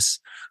realness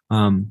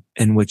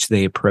in which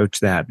they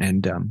approached that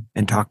and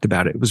talked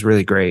about it. It was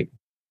really great.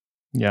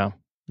 Yeah.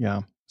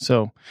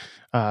 So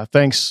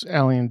thanks,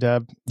 Ali and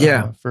Deb,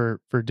 for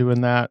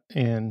doing that.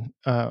 And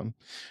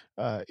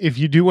if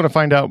you do want to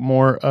find out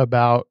more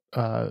about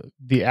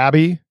the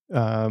Abbey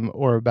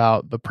or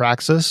about the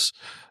Praxis,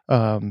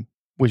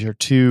 which are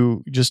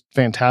two just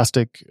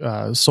fantastic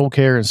soul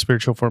care and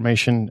spiritual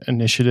formation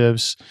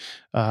initiatives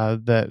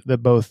that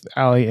both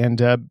Ali and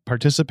Deb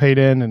participate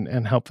in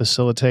and help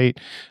facilitate,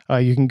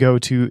 you can go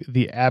to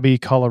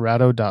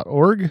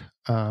theabbeycolorado.org.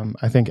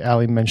 I think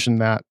Ali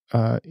mentioned that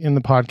in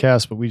the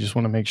podcast, but we just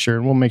want to make sure,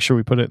 and we'll make sure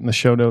we put it in the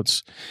show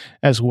notes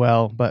as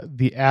well. But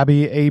the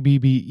Abbey,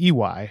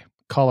 ABBEY,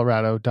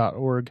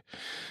 Colorado.org.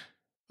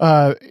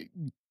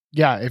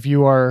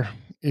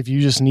 If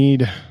you just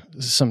need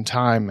some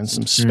time and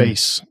some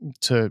space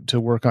to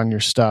work on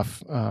your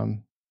stuff,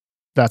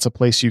 that's a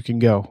place you can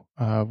go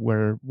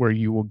where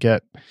you will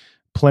get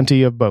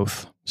plenty of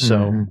both.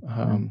 So,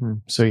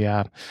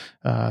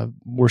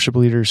 worship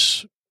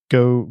leaders,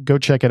 go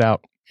check it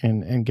out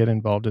and get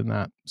involved in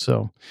that.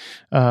 So,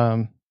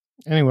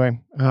 anyway,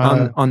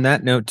 on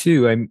that note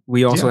too,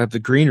 we also have the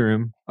green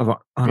room on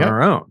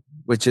our own,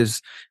 which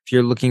is if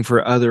you're looking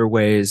for other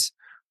ways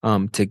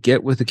to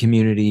get with a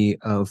community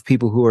of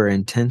people who are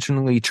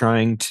intentionally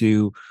trying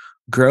to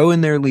grow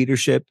in their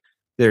leadership.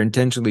 They're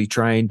intentionally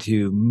trying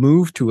to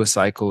move to a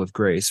cycle of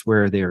grace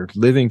where they're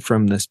living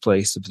from this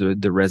place of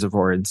the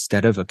reservoir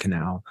instead of a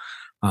canal.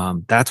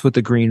 That's what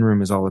the green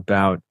room is all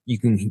about. You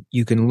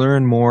can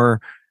learn more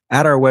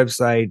at our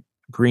website,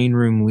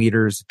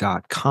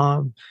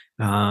 greenroomleaders.com.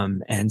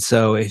 And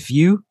so if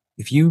you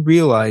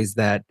realize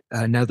that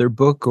another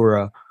book or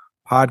a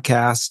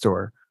podcast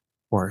or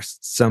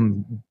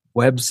some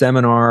web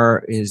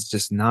seminar is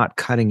just not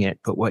cutting it,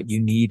 but what you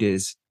need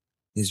is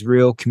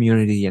real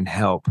community and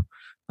help,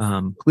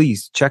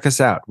 please check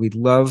us out. We'd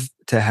love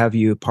to have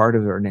you a part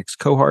of our next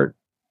cohort.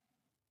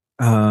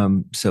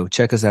 So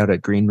check us out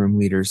at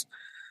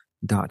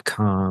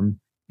greenroomleaders.com.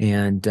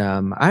 And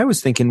I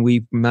was thinking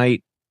we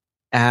might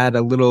add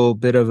a little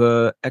bit of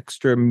a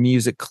extra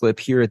music clip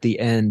here at the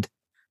end,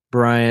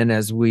 Brian,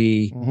 as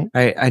we,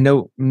 I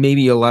know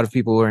maybe a lot of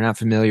people are not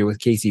familiar with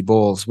Casey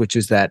Bowles, which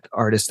is that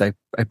artist I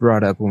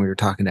brought up when we were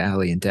talking to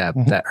Ali and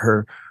Deb, that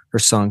her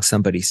song,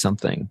 Somebody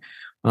Something.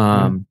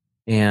 And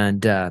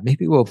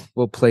maybe we'll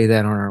play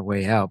that on our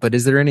way out. But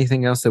is there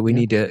anything else that we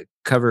need to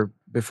cover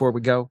before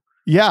we go?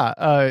 Yeah.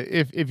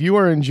 If you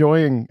are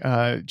enjoying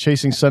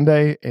Chasing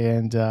Sunday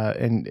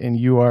and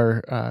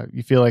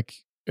you feel like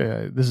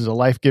this is a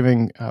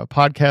life-giving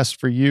podcast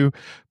for you,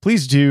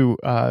 please do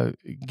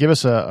give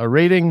us a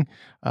rating,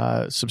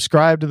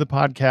 subscribe to the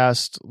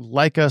podcast,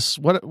 like us,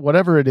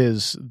 whatever it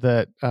is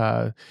that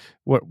on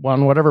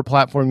whatever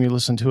platform you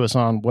listen to us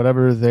on,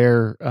 whatever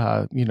their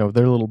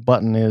little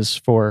button is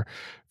for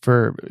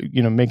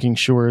making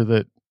sure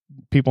that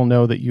people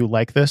know that you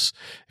like this.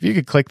 If you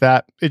could click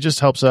that, it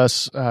just helps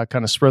us kind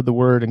of spread the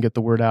word and get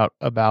the word out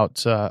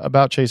about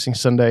Chasing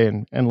Sunday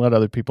and let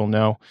other people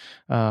know.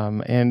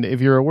 And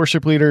if you're a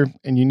worship leader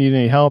and you need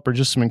any help or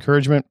just some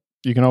encouragement,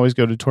 you can always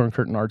go to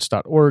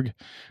torncurtainarts.org,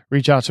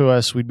 reach out to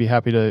us. We'd be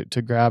happy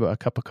to grab a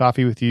cup of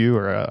coffee with you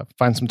or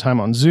find some time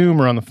on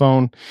Zoom or on the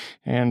phone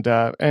and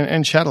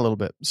chat a little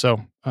bit.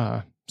 So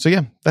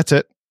yeah, that's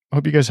it. I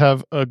hope you guys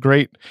have a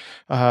great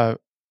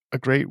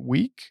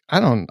week.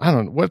 I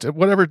don't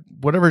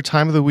whatever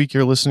time of the week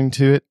you're listening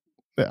to it.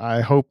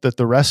 I hope that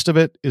the rest of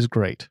it is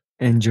great.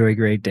 Enjoy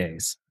great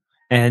days.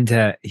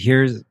 And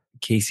here's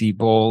Casey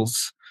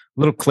Bowles'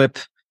 little clip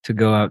to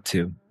go out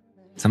to.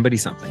 Somebody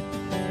something.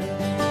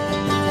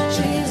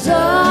 She's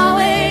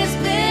always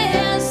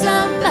been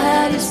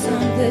somebody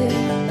something.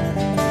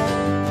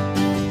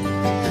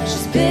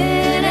 She's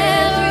been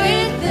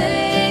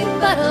everything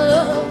but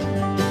alone.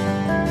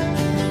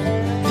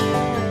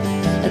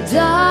 A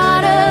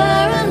daughter,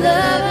 a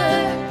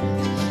lover,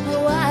 a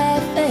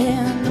wife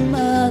and a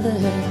mother.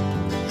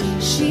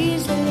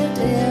 She's lived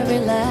every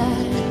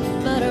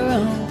life but her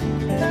own.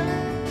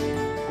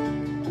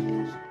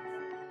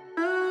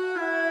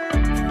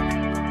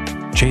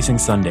 Chasing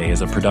Sunday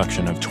is a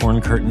production of Torn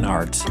Curtain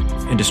Arts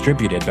and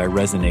distributed by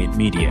Resonate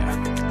Media.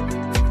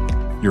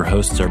 Your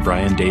hosts are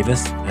Brian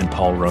Davis and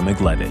Paul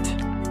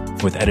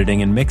Romig-Levitt, with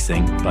editing and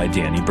mixing by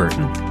Danny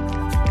Burton.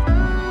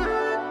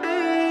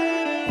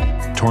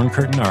 Torn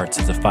Curtain Arts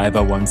is a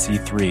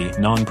 501c3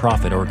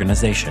 nonprofit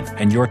organization,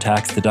 and your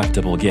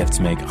tax-deductible gifts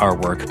make our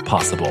work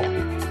possible.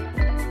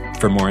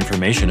 For more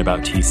information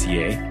about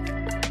TCA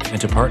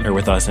and to partner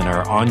with us in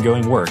our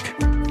ongoing work,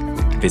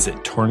 visit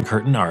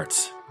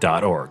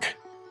torncurtainarts.org.